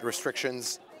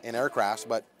restrictions in aircrafts,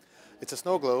 but it's a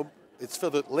snow globe. It's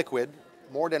filled with liquid,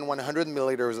 more than 100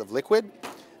 milliliters of liquid,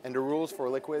 and the rules for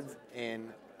liquids in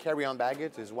carry-on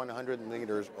baggage is 100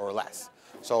 milliliters or less.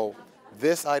 So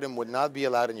this item would not be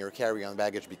allowed in your carry-on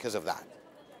baggage because of that.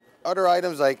 Other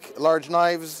items like large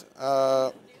knives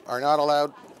are not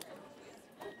allowed.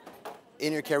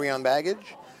 in your carry-on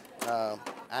baggage.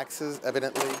 Axes,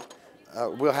 evidently.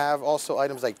 We'll have also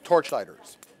items like torch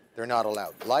lighters. They're not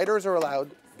allowed. Lighters are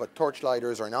allowed, but torch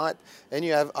lighters are not. And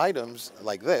you have items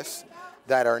like this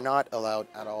that are not allowed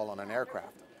at all on an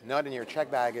aircraft. Not in your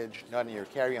check baggage, not in your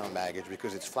carry-on baggage,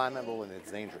 because it's flammable and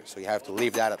it's dangerous. So you have to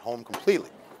leave that at home completely.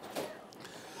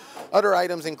 Other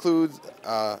items include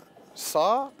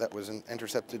saw that was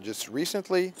intercepted just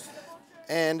recently,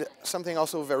 and something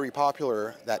also very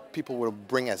popular that people will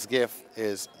bring as gift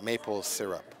is maple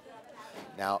syrup.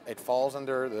 Now, it falls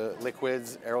under the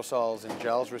liquids, aerosols, and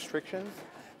gels restrictions,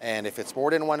 and if it's more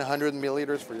than 100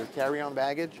 milliliters for your carry-on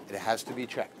baggage, it has to be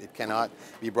checked. It cannot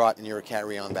be brought in your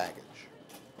carry-on baggage.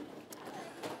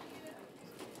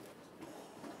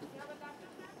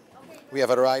 We have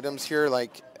other items here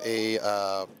like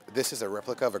this is a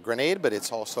replica of a grenade, but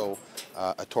it's also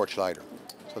a torch lighter.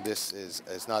 So this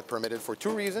is not permitted for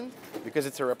two reasons, because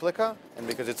it's a replica and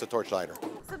because it's a torch lighter.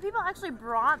 So people actually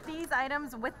brought these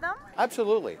items with them?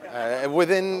 Absolutely,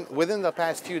 within the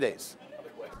past few days.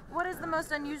 What is the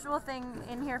most unusual thing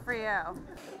in here for you?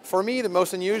 For me, the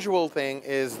most unusual thing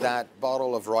is that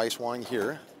bottle of rice wine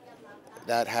here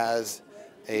that has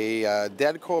a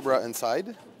dead cobra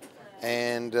inside.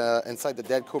 And inside the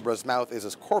dead cobra's mouth is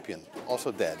a scorpion,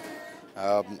 also dead.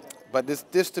 But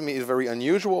this to me is very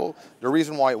unusual. The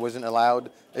reason why it wasn't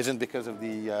allowed isn't because of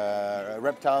the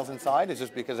reptiles inside, it's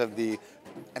just because of the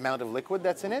amount of liquid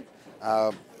that's in it.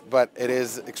 But it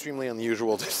is extremely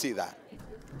unusual to see that.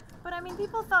 But I mean,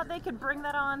 people thought they could bring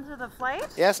that onto the flight?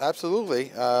 Yes, absolutely.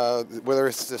 Whether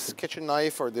it's this kitchen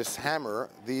knife or this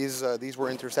hammer, these were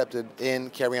intercepted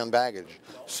in carry-on baggage.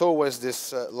 So was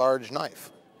this large knife.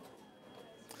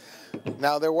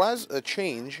 Now, there was a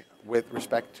change with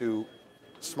respect to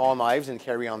small knives and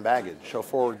carry-on baggage. So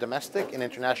for domestic and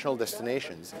international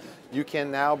destinations, you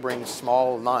can now bring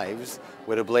small knives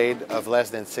with a blade of less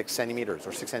than 6 centimeters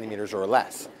or 6 centimeters or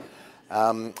less.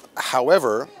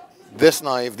 However,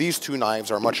 these two knives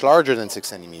are much larger than 6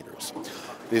 centimeters.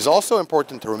 It is also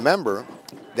important to remember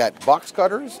that box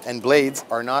cutters and blades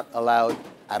are not allowed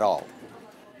at all.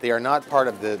 They are not part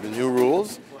of the new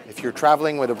rules. If you're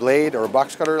traveling with a blade or a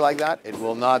box cutter like that, it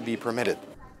will not be permitted.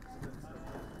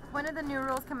 When did the new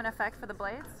rules come in effect for the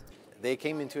blades? They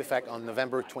came into effect on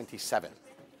November 27th.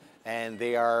 And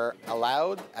they are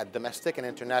allowed at domestic and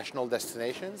international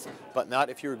destinations, but not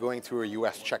if you're going through a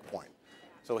U.S. checkpoint.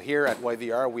 So here at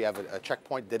YVR, we have a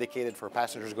checkpoint dedicated for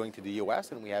passengers going to the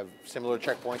U.S., and we have similar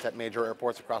checkpoints at major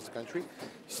airports across the country.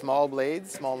 Small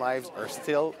blades, small knives are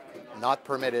still not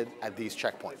permitted at these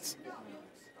checkpoints.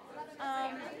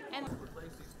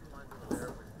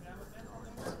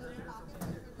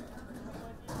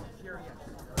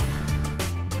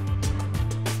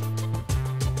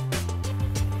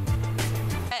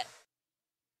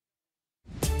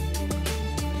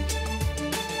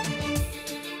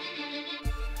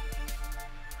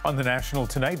 On the National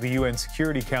tonight, the UN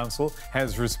Security Council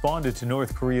has responded to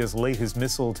North Korea's latest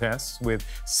missile tests with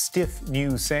stiff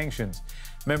new sanctions.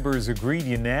 Members agreed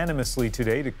unanimously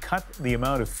today to cut the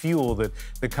amount of fuel that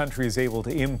the country is able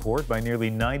to import by nearly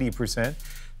 90%.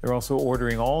 They're also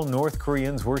ordering all North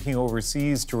Koreans working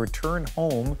overseas to return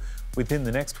home within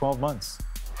the next 12 months.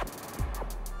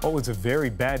 What was a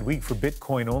very bad week for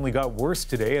Bitcoin only got worse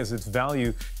today as its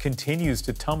value continues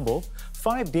to tumble.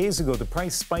 5 days ago, the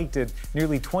price spiked at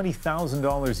nearly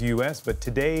 $20,000 US, but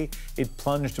today it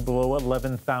plunged below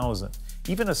 $11,000.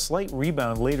 Even a slight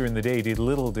rebound later in the day did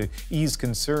little to ease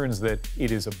concerns that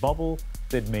it is a bubble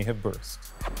that may have burst.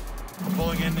 We're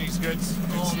pulling in these goods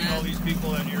and seeing all these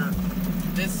people in here.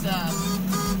 This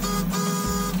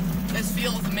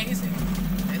feels amazing.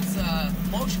 It's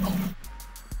emotional.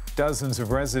 Dozens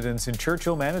of residents in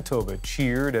Churchill, Manitoba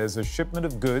cheered as a shipment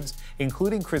of goods,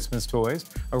 including Christmas toys,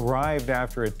 arrived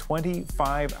after a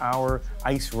 25-hour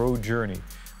ice road journey.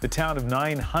 The town of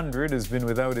 900 has been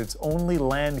without its only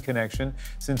land connection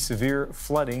since severe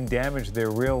flooding damaged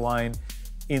their rail line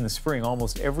in the spring.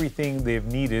 Almost everything they've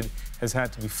needed has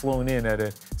had to be flown in at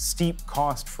a steep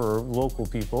cost for local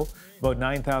people. About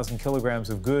 9,000 kilograms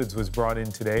of goods was brought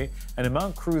in today, an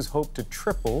amount crews hope to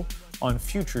triple on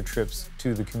future trips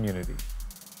to the community.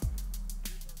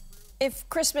 If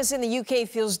Christmas in the UK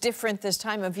feels different this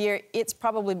time of year, it's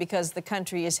probably because the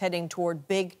country is heading toward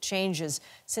big changes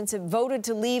since it voted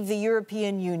to leave the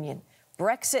European Union.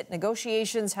 Brexit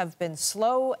negotiations have been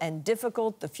slow and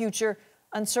difficult, the future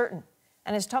uncertain.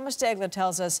 And as Thomas Degler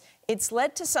tells us, it's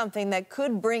led to something that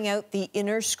could bring out the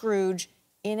inner Scrooge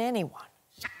in anyone.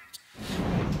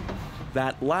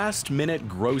 That last-minute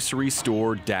grocery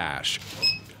store dash.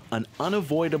 An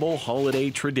unavoidable holiday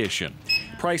tradition,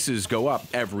 Prices go up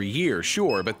every year,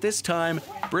 sure, but this time,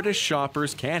 British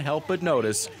shoppers can't help but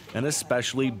notice an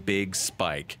especially big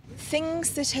spike.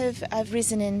 Things that have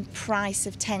risen in price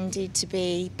have tended to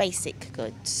be basic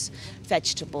goods,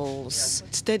 vegetables.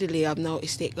 Steadily I've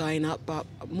noticed it going up, but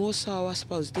more so I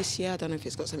suppose this year. I don't know if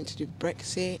it's got something to do with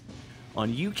Brexit.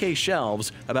 On UK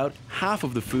shelves, about half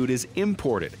of the food is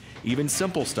imported, even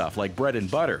simple stuff like bread and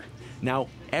butter. Now,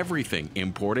 everything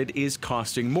imported is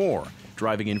costing more,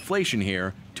 driving inflation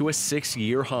here to a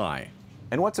 6-year high.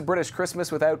 And what's a British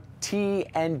Christmas without tea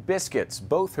and biscuits?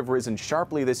 Both have risen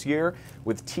sharply this year,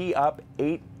 with tea up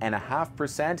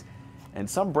 8.5%, and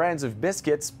some brands of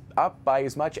biscuits up by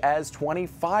as much as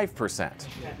 25%.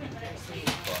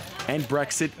 And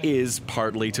Brexit is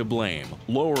partly to blame,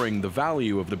 lowering the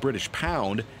value of the British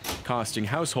pound, costing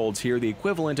households here the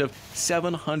equivalent of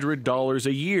 $700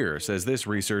 a year, says this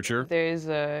researcher. There is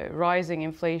a rising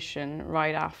inflation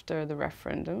right after the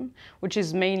referendum, which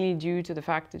is mainly due to the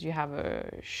fact that you have a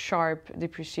sharp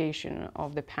depreciation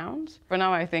of the pound. For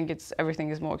now, I think everything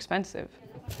is more expensive.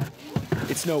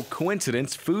 It's no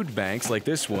coincidence food banks like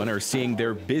this one are seeing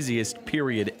their busiest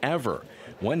period ever.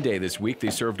 One day this week, they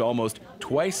served almost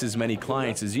twice as many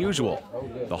clients as usual.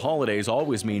 The holidays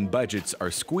always mean budgets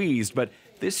are squeezed, but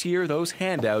this year those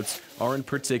handouts are in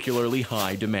particularly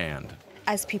high demand.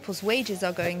 As people's wages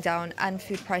are going down and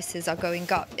food prices are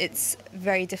going up, it's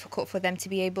very difficult for them to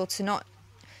be able to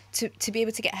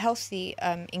get healthy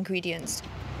ingredients.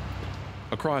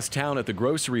 Across town at the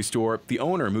grocery store, the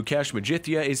owner, Mukesh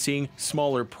Majithya, is seeing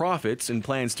smaller profits and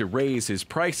plans to raise his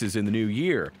prices in the new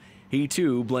year. He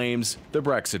too blames the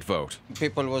Brexit vote.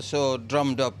 People were so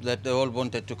drummed up that they all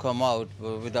wanted to come out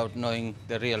without knowing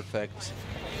the real facts.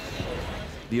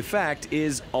 The effect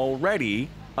is already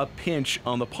a pinch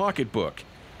on the pocketbook,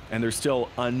 and there's still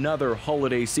another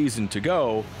holiday season to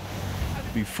go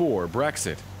before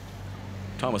Brexit.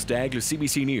 Thomas Dagler,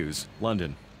 CBC News,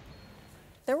 London.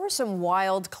 There were some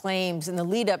wild claims in the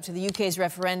lead-up to the UK's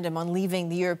referendum on leaving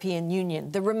the European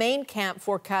Union. The Remain camp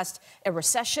forecast a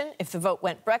recession if the vote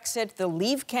went Brexit. The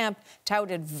Leave camp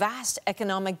touted vast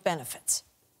economic benefits.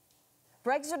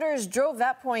 Brexiters drove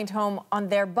that point home on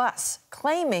their bus,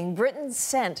 claiming Britain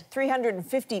sent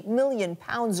 £350 million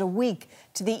a week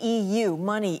to the EU,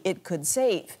 money it could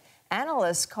save.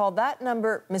 Analysts called that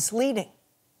number misleading.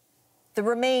 The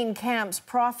Remain camp's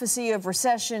prophecy of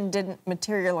recession didn't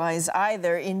materialize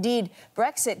either. Indeed,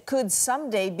 Brexit could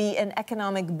someday be an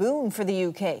economic boon for the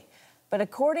UK. But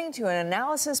according to an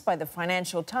analysis by the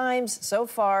Financial Times, so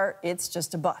far it's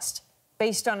just a bust.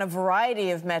 Based on a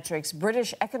variety of metrics,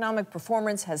 British economic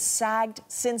performance has sagged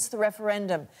since the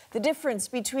referendum. The difference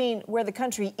between where the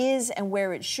country is and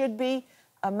where it should be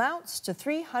amounts to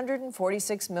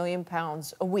 £346 million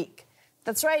a week.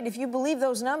 That's right, if you believe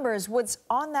those numbers, what's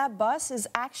on that bus is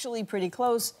actually pretty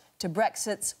close to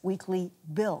Brexit's weekly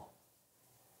bill.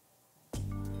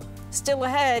 Still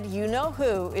ahead, you know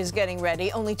who is getting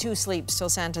ready. Only 2 sleeps till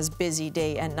Santa's busy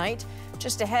day and night.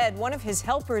 Just ahead, one of his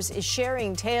helpers is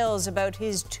sharing tales about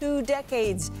his 2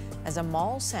 decades as a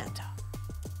mall Santa.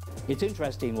 It's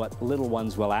interesting what little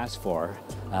ones will ask for.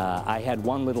 I had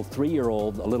one little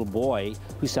 3-year-old, a little boy,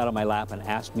 who sat on my lap and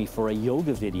asked me for a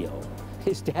yoga video.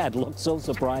 His dad looked so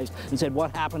surprised and said,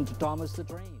 "What happened to Thomas the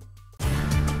Train?"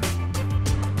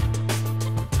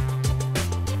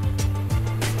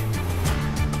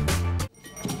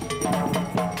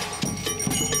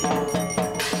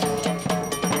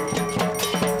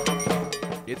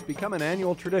 It's become an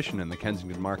annual tradition in the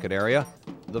Kensington Market area,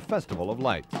 the Festival of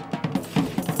Lights.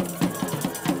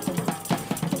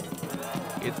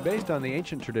 It's based on the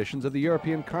ancient traditions of the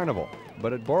European Carnival,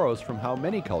 but it borrows from how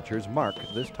many cultures mark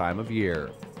this time of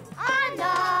year. On the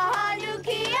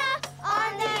Hanukkah,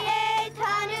 on the 8th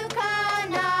Hanukkah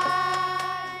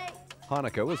night.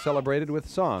 Hanukkah was celebrated with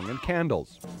song and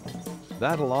candles.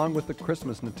 That, along with the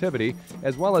Christmas nativity,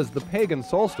 as well as the pagan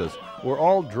solstice, were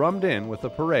all drummed in with the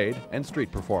parade and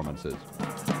street performances.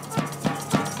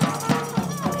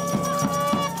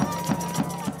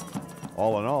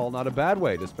 All in all, not a bad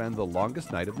way to spend the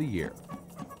longest night of the year.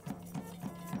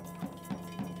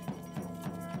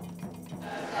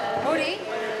 Cody,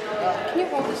 can you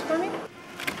hold this for me?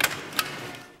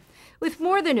 With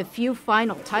more than a few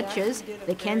final touches,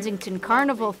 the Kensington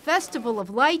Carnival Festival of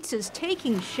Lights is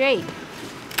taking shape.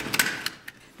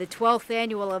 The 12th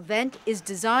annual event is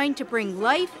designed to bring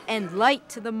life and light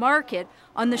to the market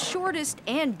on the shortest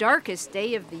and darkest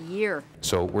day of the year.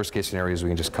 So worst case scenario is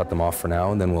we can just cut them off for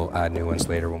now and then we'll add new ones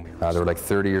later. There were like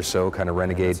 30 or so kind of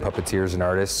renegade puppeteers and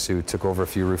artists who took over a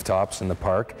few rooftops in the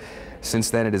park.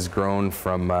 Since then it has grown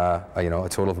from a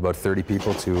total of about 30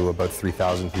 people to about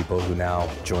 3,000 people who now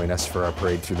join us for our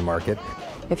parade through the market.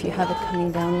 If you have it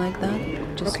coming down like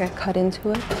that, just cut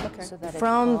into it. So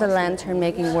from the lantern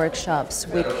making workshops,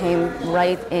 we came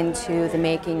right into the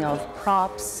making of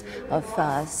props, of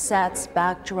sets,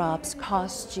 backdrops,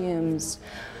 costumes,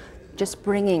 just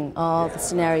bringing all the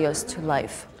scenarios to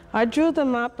life. I drew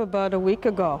them up about a week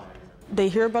ago. They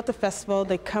hear about the festival,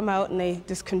 they come out and they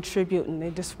just contribute and they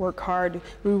just work hard.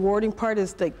 The rewarding part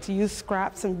is like to use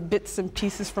scraps and bits and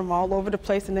pieces from all over the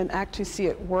place and then actually see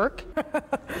it work.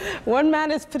 One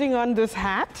man is putting on this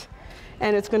hat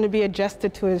and it's going to be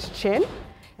adjusted to his chin.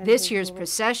 This year's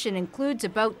procession includes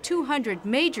about 200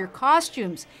 major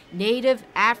costumes. Native,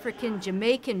 African,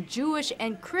 Jamaican, Jewish,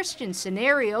 and Christian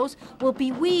scenarios will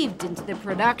be weaved into the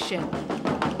production.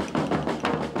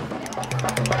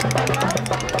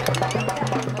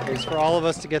 It's for all of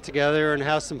us to get together and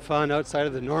have some fun outside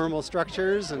of the normal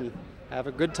structures and have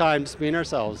a good time just being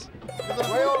ourselves.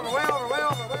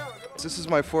 This is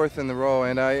my fourth in the row,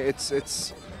 and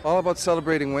it's all about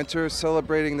celebrating winter,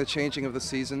 celebrating the changing of the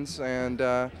seasons, and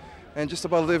just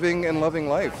about living and loving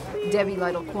life. Debbie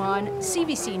Lytle-Kwan,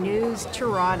 CBC News,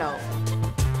 Toronto.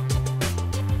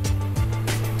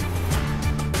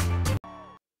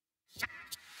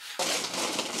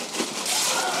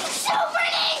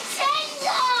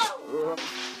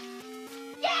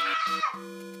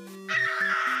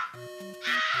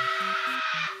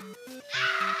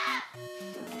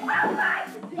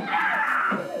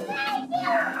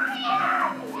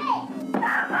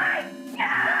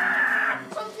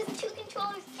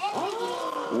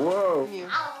 Whoa.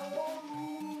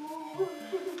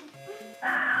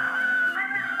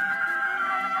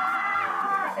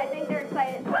 I think they're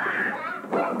excited.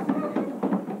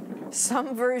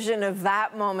 Some version of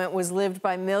that moment was lived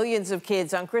by millions of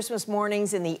kids on Christmas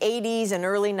mornings in the 80s and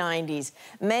early 90s.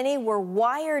 Many were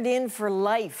wired in for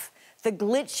life. The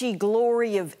glitchy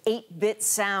glory of 8-bit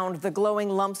sound, the glowing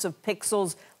lumps of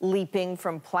pixels leaping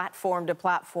from platform to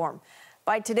platform.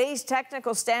 By today's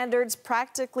technical standards,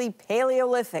 practically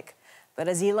Paleolithic. But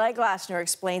as Eli Glasner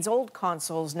explains, old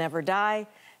consoles never die.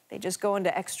 They just go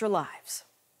into extra lives.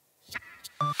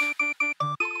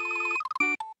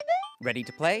 Ready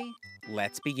to play?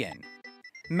 Let's begin.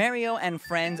 Mario and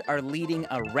friends are leading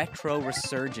a retro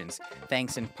resurgence,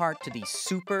 thanks in part to the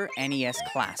Super NES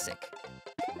Classic.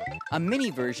 A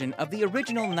mini version of the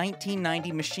original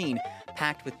 1990 machine,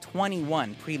 packed with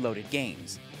 21 preloaded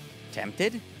games.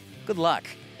 Tempted? Good luck.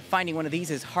 Finding one of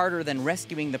these is harder than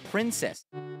rescuing the princess.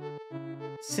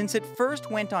 Since it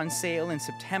first went on sale in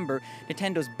September,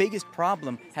 Nintendo's biggest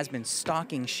problem has been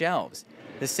stocking shelves.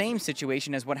 The same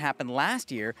situation as what happened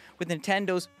last year with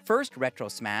Nintendo's first retro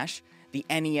smash, the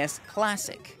NES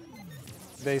Classic.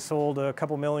 They sold a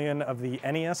couple million of the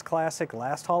NES Classic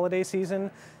last holiday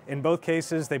season. In both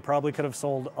cases, they probably could have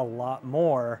sold a lot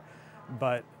more,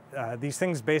 but these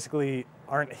things basically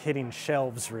aren't hitting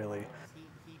shelves, really.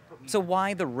 So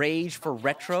why the rage for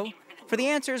retro? For the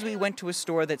answers, we went to a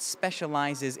store that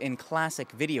specializes in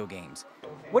classic video games.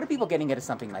 What are people getting into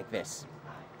something like this?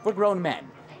 We're grown men.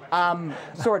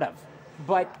 Sort of.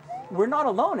 But we're not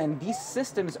alone, and these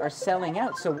systems are selling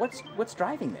out. So what's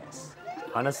driving this?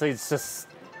 Honestly, it's just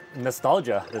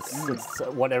nostalgia. It's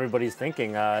what everybody's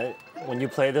thinking. When you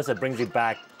play this, it brings you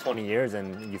back 20 years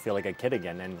and you feel like a kid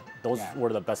again. And those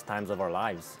were the best times of our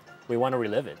lives. We want to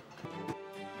relive it.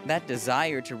 That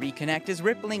desire to reconnect is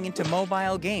rippling into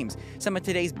mobile games. Some of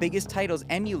today's biggest titles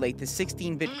emulate the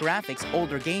 16-bit graphics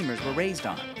older gamers were raised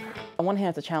on. On one hand,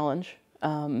 it's a challenge,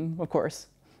 of course,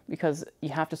 because you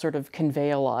have to sort of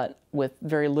convey a lot with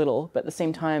very little, but at the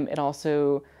same time, it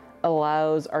also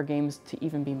allows our games to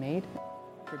even be made.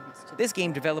 This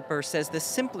game developer says the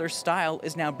simpler style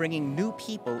is now bringing new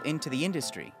people into the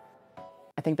industry.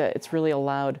 I think that it's really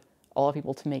allowed a lot of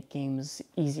people to make games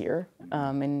easier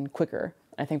and quicker.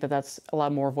 I think that that's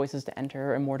allowed more voices to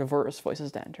enter and more diverse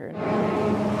voices to enter.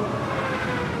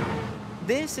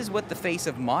 This is what the face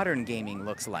of modern gaming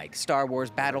looks like. Star Wars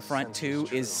Battlefront 2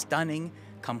 is stunning,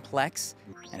 complex,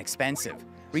 and expensive.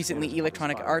 Recently,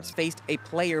 Electronic Arts faced a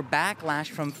player backlash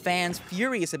from fans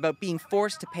furious about being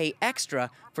forced to pay extra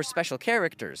for special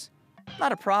characters.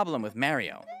 Not a problem with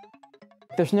Mario.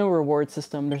 There's no reward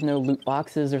system, there's no loot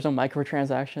boxes, there's no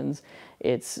microtransactions.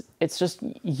 It's just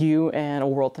you and a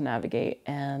world to navigate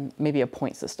and maybe a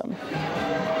point system.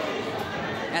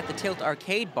 At the Tilt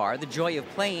Arcade Bar, the joy of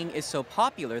playing is so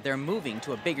popular they're moving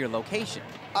to a bigger location.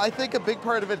 I think a big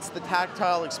part of it's the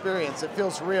tactile experience. It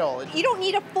feels real. You don't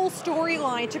need a full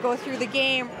storyline to go through the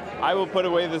game. I will put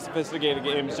away the sophisticated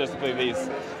games just to play these.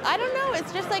 I don't know,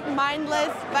 it's just like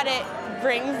mindless, but it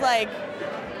brings like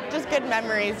just good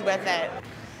memories with it.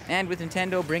 And with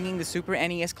Nintendo bringing the Super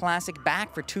NES Classic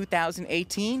back for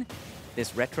 2018,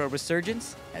 This retro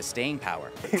resurgence has staying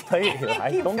power.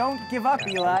 Don't give up,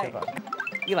 Eli.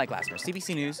 Eli Glasner,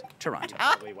 CBC News, Toronto.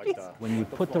 When you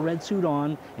put the red suit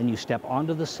on and you step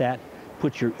onto the set,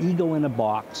 put your ego in a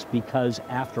box, because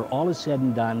after all is said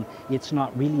and done, it's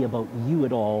not really about you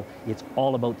at all, it's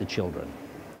all about the children.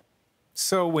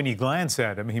 So when you glance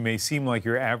at him, he may seem like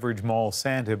your average mall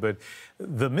Santa, but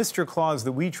the Mr. Claus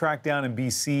that we tracked down in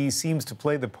BC seems to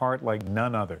play the part like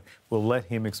none other. We'll let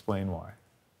him explain why.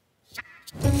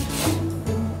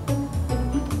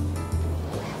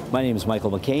 My name is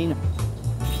Michael McCain.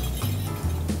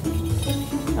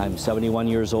 I'm 71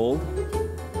 years old,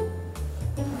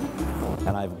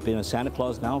 and I've been a Santa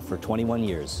Claus now for 21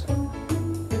 years.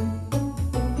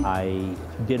 I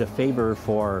did a favor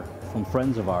for some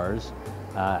friends of ours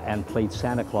and played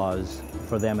Santa Claus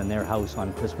for them in their house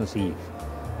on Christmas Eve.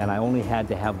 And I only had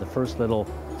to have the first little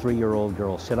 3-year-old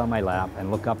girl sit on my lap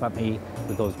and look up at me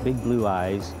with those big blue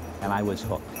eyes, and I was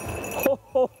hooked. Ho,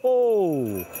 ho,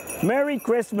 ho! Merry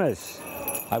Christmas!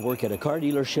 I work at a car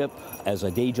dealership as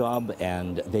a day job,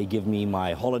 and they give me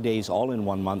my holidays all in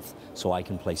 1 month so I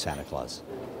can play Santa Claus.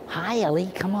 Hi,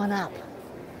 Ellie, come on up.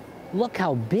 Look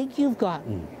how big you've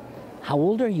gotten. How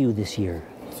old are you this year?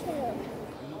 2.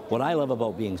 What I love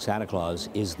about being Santa Claus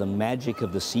is the magic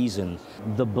of the season,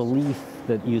 the belief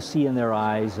that you see in their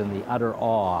eyes and the utter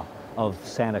awe of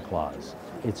Santa Claus.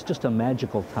 It's just a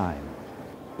magical time.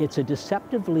 It's a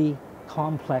deceptively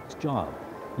complex job.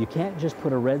 You can't just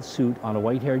put a red suit on a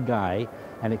white-haired guy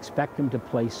and expect him to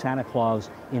play Santa Claus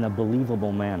in a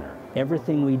believable manner.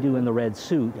 Everything we do in the red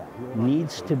suit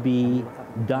needs to be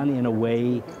done in a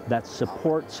way that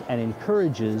supports and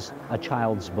encourages a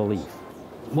child's belief.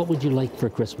 What would you like for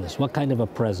Christmas? What kind of a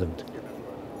present?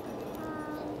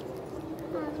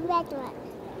 A red one.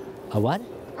 A what?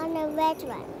 On a red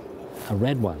one. A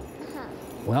red one?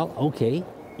 Well, okay.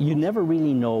 You never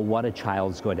really know what a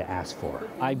child's going to ask for.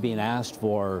 I've been asked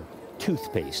for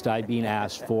toothpaste. I've been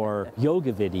asked for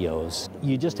yoga videos.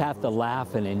 You just have to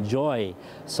laugh and enjoy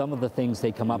some of the things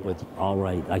they come up with. All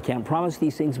right, I can't promise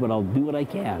these things, but I'll do what I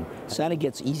can. Santa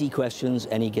gets easy questions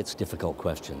and he gets difficult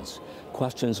questions.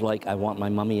 Questions like, I want my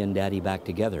mommy and daddy back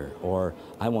together, or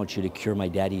I want you to cure my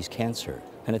daddy's cancer.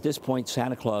 And at this point,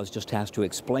 Santa Claus just has to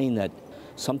explain that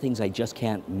some things I just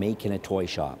can't make in a toy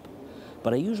shop.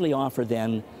 But I usually offer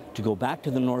then to go back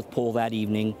to the North Pole that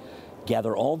evening,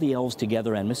 gather all the elves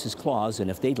together and Mrs. Claus, and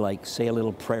if they'd like, say a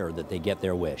little prayer that they get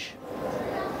their wish.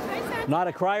 Not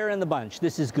a crier in the bunch.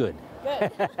 This is good.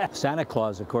 Santa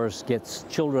Claus, of course, gets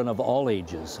children of all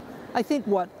ages. I think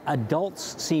what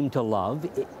adults seem to love,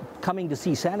 coming to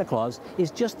see Santa Claus, is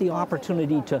just the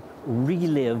opportunity to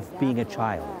relive being a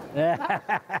child.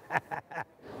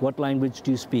 What language do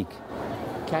you speak?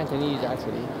 Cantonese,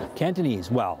 actually. Cantonese.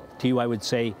 Well, to you I would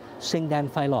say, Sing Dan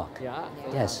Fai Lok. Yeah.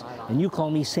 Yes. And you call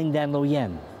me Sing Dan Lo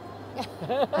Yen.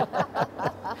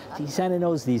 See, Santa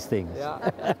knows these things.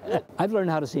 Yeah. I've learned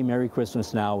how to say Merry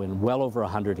Christmas now in well over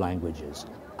 100 languages.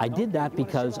 I did that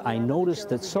because I noticed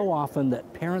that so often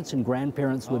that parents and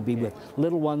grandparents would be with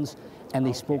little ones and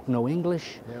they spoke no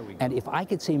English. And if I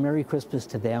could say Merry Christmas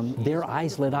to them, their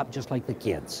eyes lit up just like the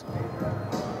kids.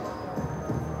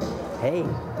 Hey.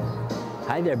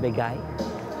 Hi there, big guy.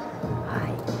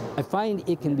 Hi. I find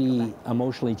it can be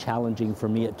emotionally challenging for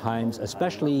me at times,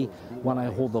 especially when I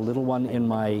hold the little one in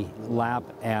my lap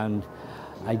and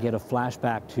I get a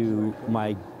flashback to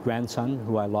my grandson,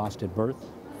 who I lost at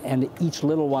birth. And each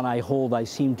little one I hold, I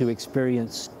seem to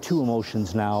experience 2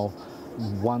 emotions now,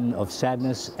 one of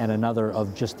sadness and another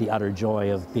of just the utter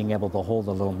joy of being able to hold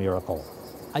a little miracle.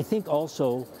 I think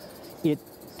also it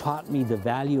taught me the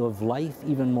value of life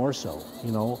even more so.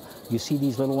 You know, you see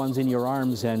these little ones in your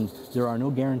arms and there are no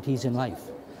guarantees in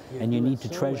life. And you need to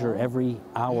treasure every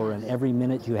hour and every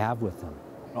minute you have with them.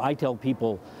 I tell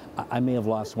people, I may have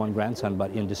lost one grandson, but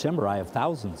in December I have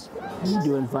thousands. You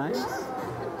doing fine?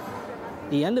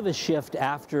 The end of a shift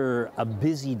after a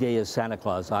busy day as Santa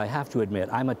Claus, I have to admit,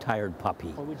 I'm a tired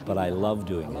puppy, but I love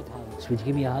doing it. So would you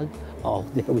give me a hug? Oh,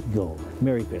 there we go.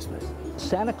 Merry Christmas.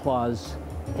 Santa Claus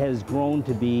has grown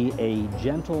to be a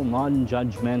gentle,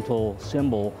 non-judgmental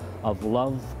symbol of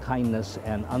love, kindness,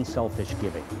 and unselfish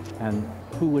giving. And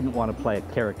who wouldn't want to play a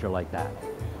character like that?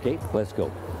 Okay, let's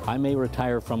go. I may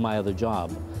retire from my other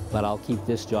job, but I'll keep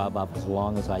this job up as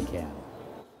long as I can.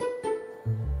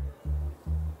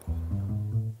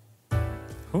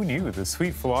 Who knew the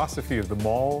sweet philosophy of the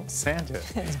mall Santa?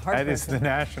 That is the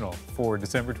National for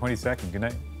December 22nd. Good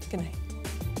night. Good night.